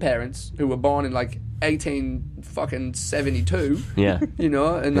your grandparents who were born in, like, 1872,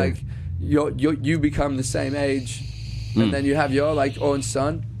 and like you become the same age, and then you have your like own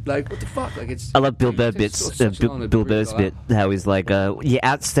son. Like what the fuck? Like it's. I love Bill Burr bits. Bill Burr's bit, how he's like, "You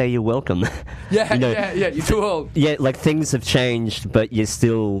outstay your welcome." Yeah, you're too old. Yeah, like things have changed, but you're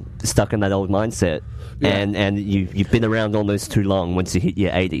still stuck in that old mindset. Yeah. And you've been around almost too long once you hit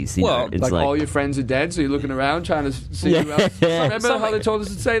your 80s. It's like all your friends are dead, so you're looking around trying to see who else. Remember how they told us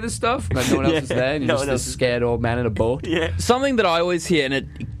to say this stuff? Like no one else is there, and you're just this scared old man in a boat. Yeah. Something that I always hear, and it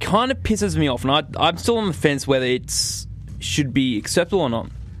kind of pisses me off, and I'm still on the fence whether it's should be acceptable or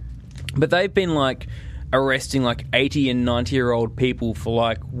not. But they've been like arresting like 80 and 90-year-old people for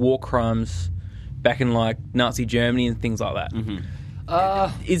like war crimes back in like Nazi Germany and things like that.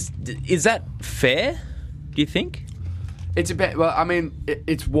 Is that fair? Do you think? It's a bit. Well, I mean,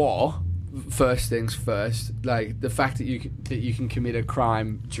 it's war. First things first. Like the fact that you can commit a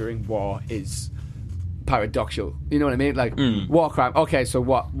crime during war is paradoxical. You know what I mean? Like war crime. Okay, so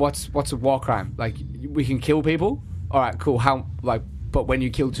what's a war crime? Like we can kill people. All right, cool. How like? But when you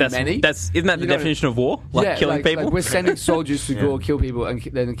kill too many, isn't that the definition of war? Like killing people. Like we're sending soldiers to go kill people and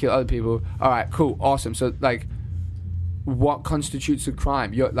then kill other people. All right, cool, awesome. So like. What constitutes a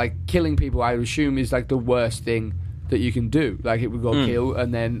crime? You're like killing people. I assume is like the worst thing that you can do. Like it would go kill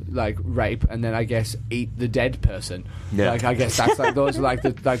and then like rape and then I guess eat the dead person. Yeah. Like I guess that's like those are like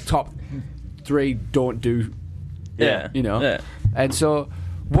the like top 3 don't do. Yeah. Yeah. And so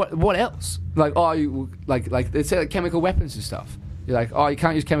what else? Like you like they say like chemical weapons and stuff. You're like you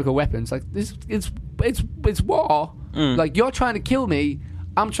can't use chemical weapons. Like this it's war. Like you're trying to kill me.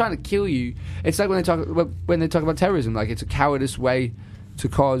 I'm trying to kill you. It's like when they talk about terrorism, like it's a cowardice way to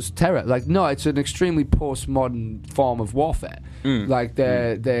cause terror. Like no, it's an extremely postmodern form of warfare. Like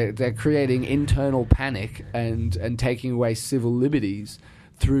they're creating internal panic and taking away civil liberties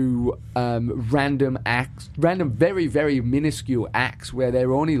through random acts, very very minuscule acts where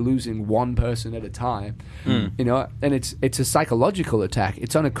they're only losing one person at a time. And it's a psychological attack.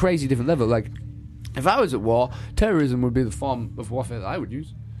 It's on a crazy different level. Like. If I was at war, terrorism would be the form of warfare that I would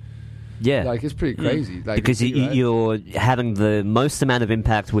use. Yeah. Like, it's pretty crazy. Like, because you're having the most amount of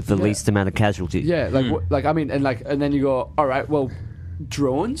impact with the least amount of casualty. Yeah, and then you go, all right, well, are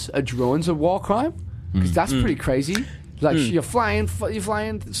drones a war crime? Because that's pretty crazy. Like, you're flying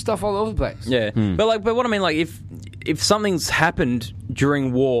stuff all over the place. Yeah. But what I mean, like, if something's happened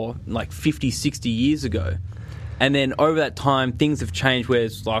during war, like 50, 60 years ago, and then over that time, things have changed where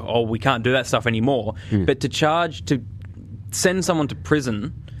it's like, oh, we can't do that stuff anymore. But to send someone to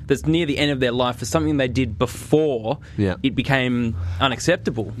prison that's near the end of their life for something they did before it became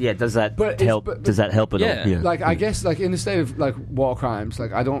unacceptable. Yeah, does that help? Does that help at all? Yeah. Like, I guess, like, in the state of, like, war crimes,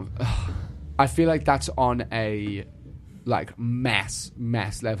 like, I feel like that's on a, like, mass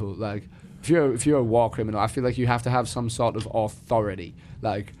level. Like, if you're a war criminal, I feel like you have to have some sort of authority.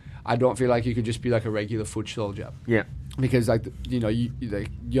 Like, I don't feel like you could just be like a regular foot soldier. Yeah. Because, like,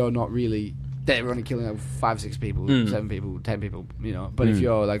 you're not really... They're only killing like 5, 6 people, 7 people, 10 people, But if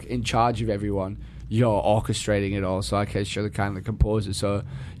you're, like, in charge of everyone, you're orchestrating it all. So I guess you're the kind of the composer. So,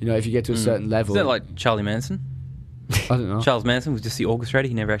 if you get to a certain level... Is that like Charlie Manson? I don't know. Charles Manson was just the orchestrator.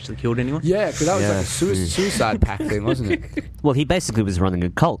 He never actually killed anyone. Yeah, because that was like a suicide pact thing, wasn't it? Well, he basically was running a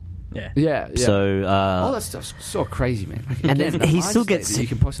cult. Yeah. So all that stuff's so crazy, man. Like, and then he still gets you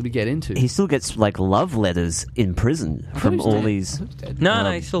can possibly get into. He still gets like love letters in prison from all these. No,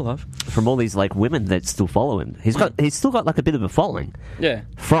 he's still alive. From all these like women that still follow him. He's still got like a bit of a following. Yeah.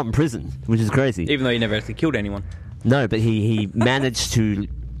 From prison, which is crazy. Even though he never actually killed anyone. No, but he managed to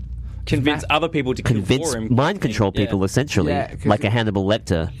convince other people to kill for him. Mind control people, essentially. Like a Hannibal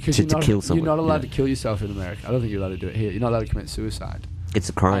Lecter to kill someone. You're not allowed to kill yourself in America. I don't think you're allowed to do it here. You're not allowed to commit suicide. It's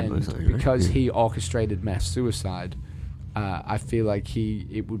a crime or something, because he orchestrated mass suicide. I feel like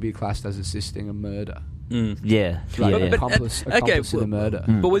it would be classed as assisting a murder. Yeah, like accomplice in a murder.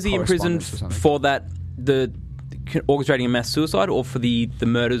 But was he imprisoned for that, the orchestrating a mass suicide, or for the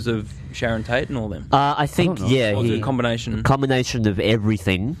murders of Sharon Tate and all them? I think or was it a combination? A combination of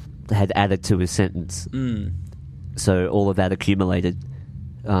everything had added to his sentence. So all of that accumulated,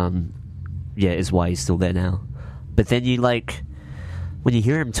 is why he's still there now. But then when you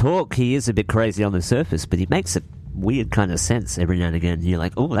hear him talk, he is a bit crazy on the surface, but he makes a weird kind of sense every now and again. You're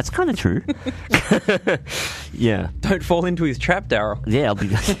like, oh, that's kind of true. Yeah. Don't fall into his trap, Daryl. Yeah,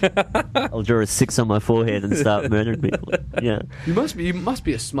 I'll draw a 6 on my forehead and start murdering people. Yeah. You must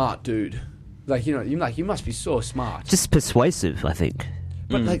be a smart dude. Like, you must be so smart. Just persuasive, I think.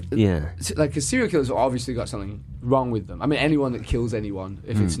 But like serial killers have obviously got something wrong with them. I mean, anyone that kills anyone,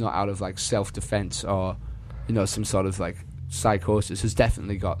 if it's not out of like self-defense or some sort of like psychosis, has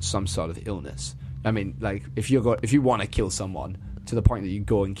definitely got some sort of illness. I mean, like if you want to kill someone to the point that you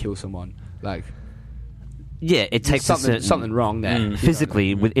go and kill someone, like it takes something wrong there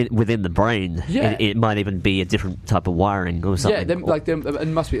physically within the brain. It might even be a different type of wiring or something. It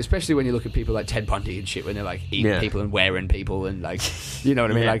must be, especially when you look at people like Ted Bundy and shit, when they're like eating people and wearing people and like, you know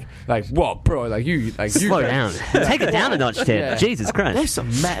what I mean? Like what, bro? Like you slow down, take it down a notch, Ted. Jesus Christ, there's some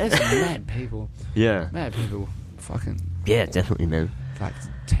mad people. Yeah, mad people. Fucking definitely, man. Like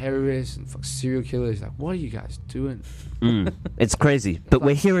terrorists and serial killers. Like, what are you guys doing? It's crazy, but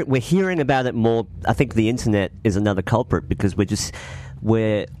we're hearing about it more. I think the internet is another culprit because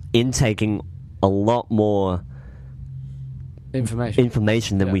we're intaking a lot more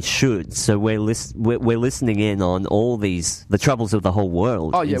information than we should. So we're listening in on all the troubles of the whole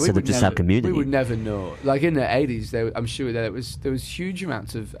world instead of just our community. We would never know. Like in the 80s, I'm sure that there was huge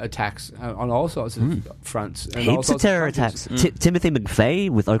amounts of attacks on all sorts of fronts. And heaps of terror attacks. Timothy McVeigh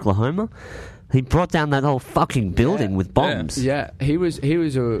with Oklahoma. He brought down that whole fucking building with bombs. Yeah, he was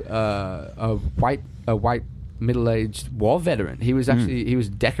a white middle-aged war veteran. He was actually he was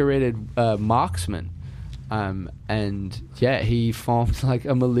decorated marksman. And he formed like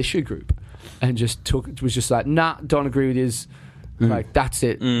a militia group and was just like, nah, don't agree with his, like, that's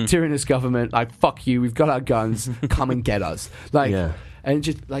it, tyrannous government, like, fuck you, we've got our guns, come and get us. Like, and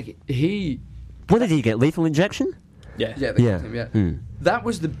just like what did he get? Lethal injection? Yeah. That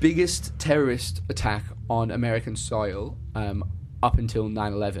was the biggest terrorist attack on American soil up until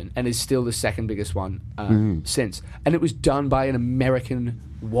 9/11, and is still the second biggest one since. And it was done by an American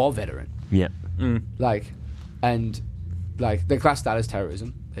war veteran. Yeah. They classed that as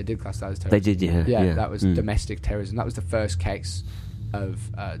terrorism. They did class that as terrorism. They did, yeah. That was domestic terrorism. That was the first case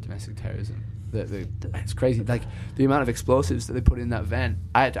of domestic terrorism. It's crazy. Like, the amount of explosives that they put in that van.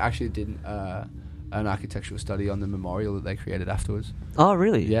 I actually did an architectural study on the memorial that they created afterwards. Oh,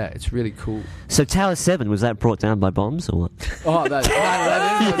 really? Yeah, it's really cool. So Tower 7, was that brought down by bombs or what? Oh, that's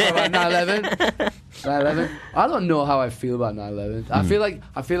 9/11. 9/11. I don't know how I feel about 9/11.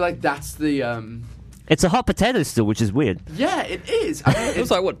 I feel like that's the It's a hot potato still, which is weird. Yeah, it is. I mean, It was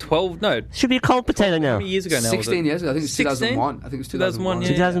like, what, 12? No. Should be a cold potato now. How many years ago now? 16 years ago. I think it's 2001. I think it's 2001.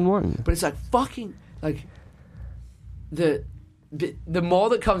 2001. But it's like fucking like the more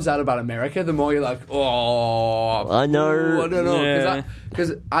that comes out about America, the more you're like, oh, I know. I don't know, Yeah.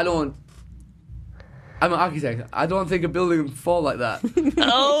 because I'm an architect. I don't think a building would fall like that.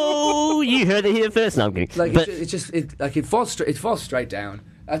 Oh, you heard it here first. No, I'm kidding. Like But, it falls straight down.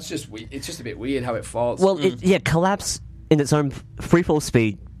 That's just it's just a bit weird how it falls. well, it collapsed in its own free fall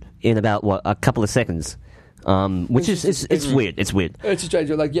speed in about a couple of seconds, which it's weird. It's weird. It's strange.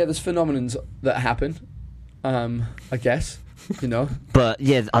 Like, yeah, there's phenomenons that happen. I guess, you know. But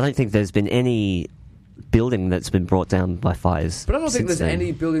yeah, I don't think there's been any building that's been brought down by fires. But I don't think since there's then.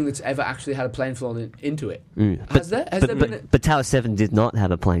 any building that's ever actually had a plane flown into it. But, Has there been? but Tower 7 did not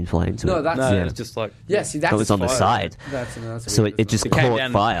have a plane fly into No, it. that's No, it's just like... yeah. See, that's It was on the fire. side. That's So weird. it just It came caught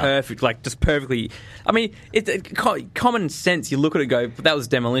down fire. perfect, like just perfectly. I mean, common sense. You look at it, and go, but that was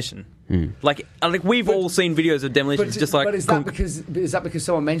demolition. Like we've all seen videos of demolition. It's just like, but is that because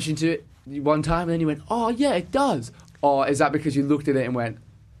someone mentioned it one time and then you went, oh yeah, it does, or is that because you looked at it and went,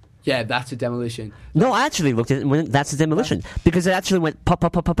 yeah, that's a demolition? No, I actually looked at it and went, that's a demolition. Because it actually went pop,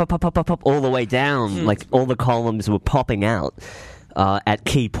 pop, pop, pop, pop, pop, pop, pop, pop, all the way down. Like, all the columns were popping out at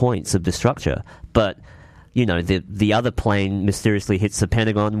key points of the structure. But, you know, the other plane mysteriously hits the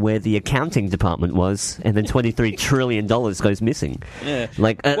Pentagon where the accounting department was, and then $23 trillion goes missing. Yeah.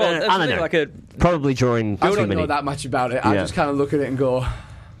 Like, Well, that's I the don't thing, know. like Probably drawing I too don't many. know that much about it. I Yeah. just kind of look at it and go,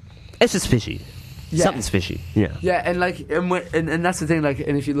 It's just fishy. Yeah. Something's fishy. Yeah. yeah, and like, and that's the thing. Like,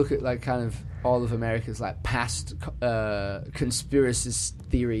 and if you look at like kind of all of America's like past conspiracy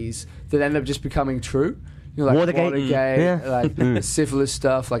theories that end up just becoming true. You know, like Watergate. Yeah. like syphilis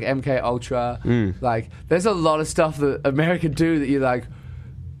stuff, like MK Ultra. Like, there's a lot of stuff that America do that you're like,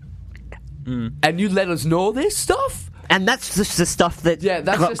 and you let us know this stuff. And that's just the stuff that Yeah,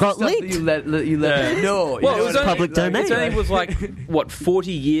 that's got just the stuff leaked. that you let me know. You Well, know it was what I mean? public domain. It only was like, what,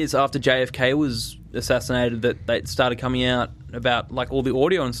 40 years after JFK was assassinated that they started coming out about like all the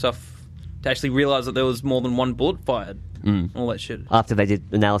audio and stuff to actually realise that there was more than one bullet fired. All that shit. After they did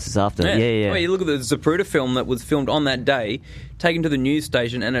analysis after. Yeah. Well, you look at the Zapruder film that was filmed on that day, taken to the news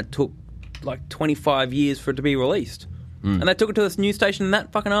station, and it took like 25 years for it to be released. And they took it to this news station in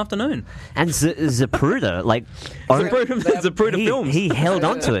that fucking afternoon. And Zapruder, like... Zapruder films. He held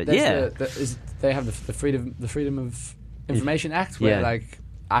on to it, yeah. They have the Freedom of Information Act, where Yeah. like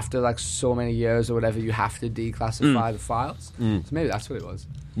after like so many years or whatever, you have to declassify the files. So maybe that's what it was.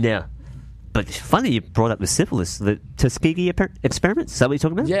 Yeah. But it's funny you brought up the syphilis, the Tuskegee experiments. Is that what you're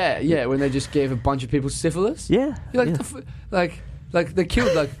talking about? Yeah, when they just gave a bunch of people syphilis. Yeah. You're like, yeah. like they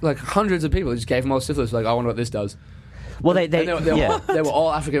killed like hundreds of people. They just gave them all syphilis. Like, I wonder what this does. Well, And they were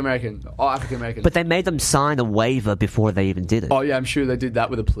all African American. But they made them sign a waiver before they even did it. Oh yeah, I'm sure they did that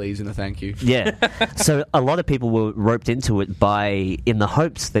with a please and a thank you. Yeah. So a lot of people were roped into it in the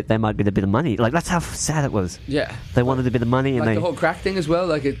hopes that they might get a bit of money. Like, that's how sad it was. Yeah. They wanted a bit of money, and Like they... the whole crack thing as well.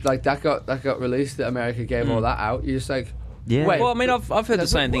 Like that got released. That America gave all that out. You're just like, Yeah. wait. Well, I mean, I've heard the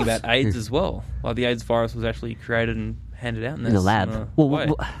same thing what? about AIDS as well. Like the AIDS virus was actually created and handed out in a lab.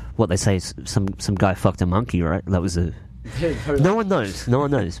 Well, what they say is some guy fucked a monkey, right? That was a... No one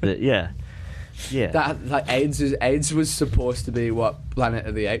knows, but yeah. That like AIDS was supposed to be what Planet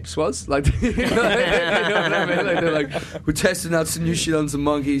of the Apes was. Like, you know what I mean? Like, they're like, we're testing out some new shit on some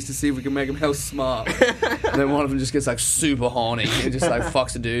monkeys to see if we can make them health smart. And then one of them just gets like super horny and just like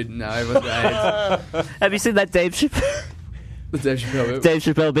fucks a dude. And now everyone's got AIDS. Have you seen that Dave Chappelle? The Dave Chappelle bit. Dave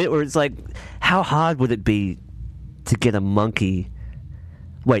Chappelle bit where it's like, how hard would it be to get a monkey...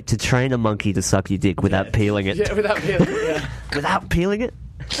 Wait, to train a monkey to suck your dick without peeling it? Yeah, without peeling it. Yeah. Without peeling it?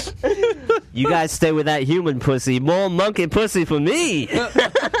 You guys stay with that human pussy. More monkey pussy for me.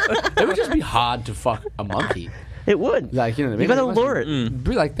 It would just be hard to fuck a monkey. It would. Like, you know what I mean? You gotta It must lure it.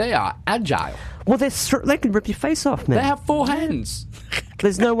 Be like, they are agile. Well, they can rip your face off, man. They have 4 hands.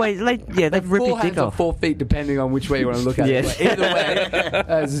 There's no way. They'd rip 4 your hands dick or off. 4 feet, depending on which way you want to look at it. Yeah. But either way,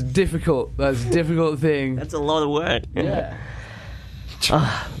 that's difficult. That's a difficult thing. That's a lot of work. Yeah.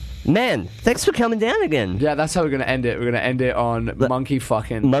 Man, thanks for coming down again. Yeah, that's how we're going to end it. We're going to end it on monkey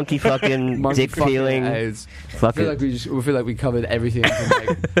fucking. Monkey fucking, Monkey dick fucking peeling. AIDS. I Fuck feel it. like we feel like we covered everything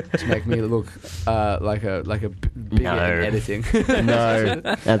to make me look like a big No. editing. No,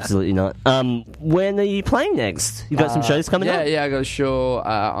 absolutely not. When are you playing next? You got some shows coming up? Yeah, I got a show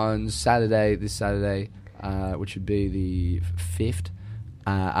on this Saturday, which would be the 5th.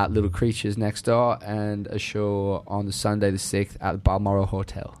 At Little Creatures next door, and a show on the Sunday the 6th at the Balmoral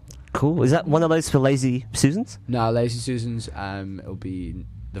Hotel. Cool. Is that one of those for Lazy Susans? No, Lazy Susans. It'll be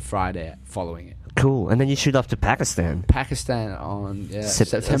the Friday following it. Cool. And then you shoot off to Pakistan. Pakistan on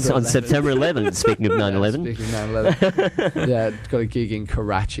September 11th. On September 11th, speaking of 9/11. Speaking of 9/11. Yeah, got a gig in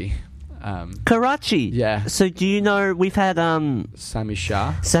Karachi. Karachi? Yeah. So do you know, we've had Sami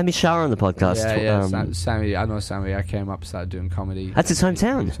Shah. Sami Shah on the podcast. Sammy, I know Sammy. I came up, started doing comedy. That's his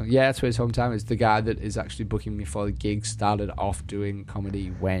hometown. Yeah, that's where his hometown is. The guy that is actually booking me for the gig started off doing comedy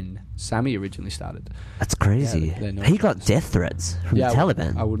when Sammy originally started. That's crazy. Yeah, he got death threats from the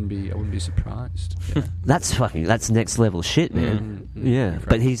Taliban. I wouldn't be surprised. Yeah. That's next level shit, man. Yeah,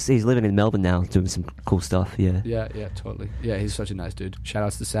 but he's living in Melbourne now, doing some cool stuff. Yeah. Yeah, totally. Yeah, he's such a nice dude. Shout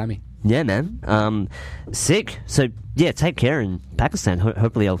outs to Sammy. Yeah, man. Sick. So, yeah, take care in Pakistan.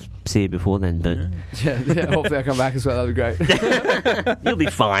 Hopefully I'll see you before then. But yeah, hopefully I'll come back as well. That'd be great. You'll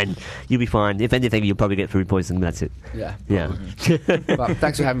be fine. If anything, you'll probably get food poisoning. That's it. Yeah. But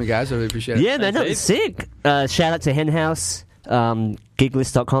thanks for having me, guys. I really appreciate it. Yeah, man, that was sick. Shout out to Henhouse,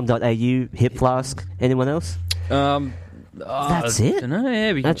 giglist.com.au, Hip Flask. Anyone else? That's it.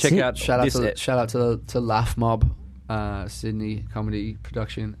 Yeah, we can check out. Shout out to Laugh Mob. Sydney comedy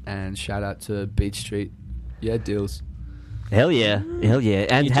production, and shout out to Beach Street. Yeah, deals. Hell yeah,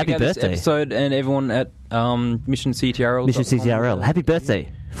 and happy birthday! This episode and everyone at Mission CTRL. Mission CTRL. Happy birthday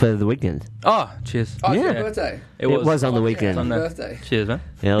for the weekend. Oh, cheers! Oh, yeah, birthday. It was on the weekend. Happy birthday! Cheers, man.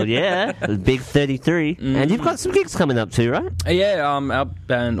 Hell yeah, big 33, and you've got some gigs coming up too, right? Yeah, our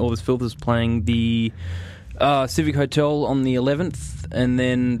band All This Filth is playing the Civic Hotel on the 11th, and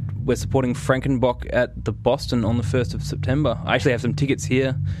then we're supporting Frankenbock at the Boston on the 1st of September. I actually have some tickets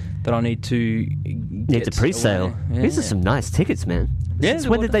here that I need to get pre-sale. Yeah. These are some nice tickets, man. Yeah, Since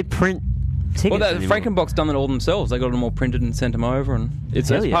when did they print tickets? Well, Frankenbock's done it all themselves. They got them all printed and sent them over, and it's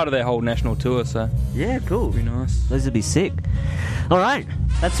part of their whole national tour. So yeah, cool. Very nice. Those would be sick. All right,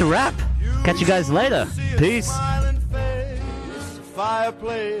 that's a wrap. Catch you guys later. Peace.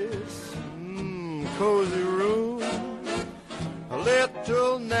 Fireplace, cozy room, a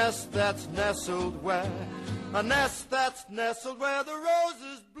little nest that's nestled where the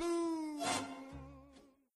roses bloom.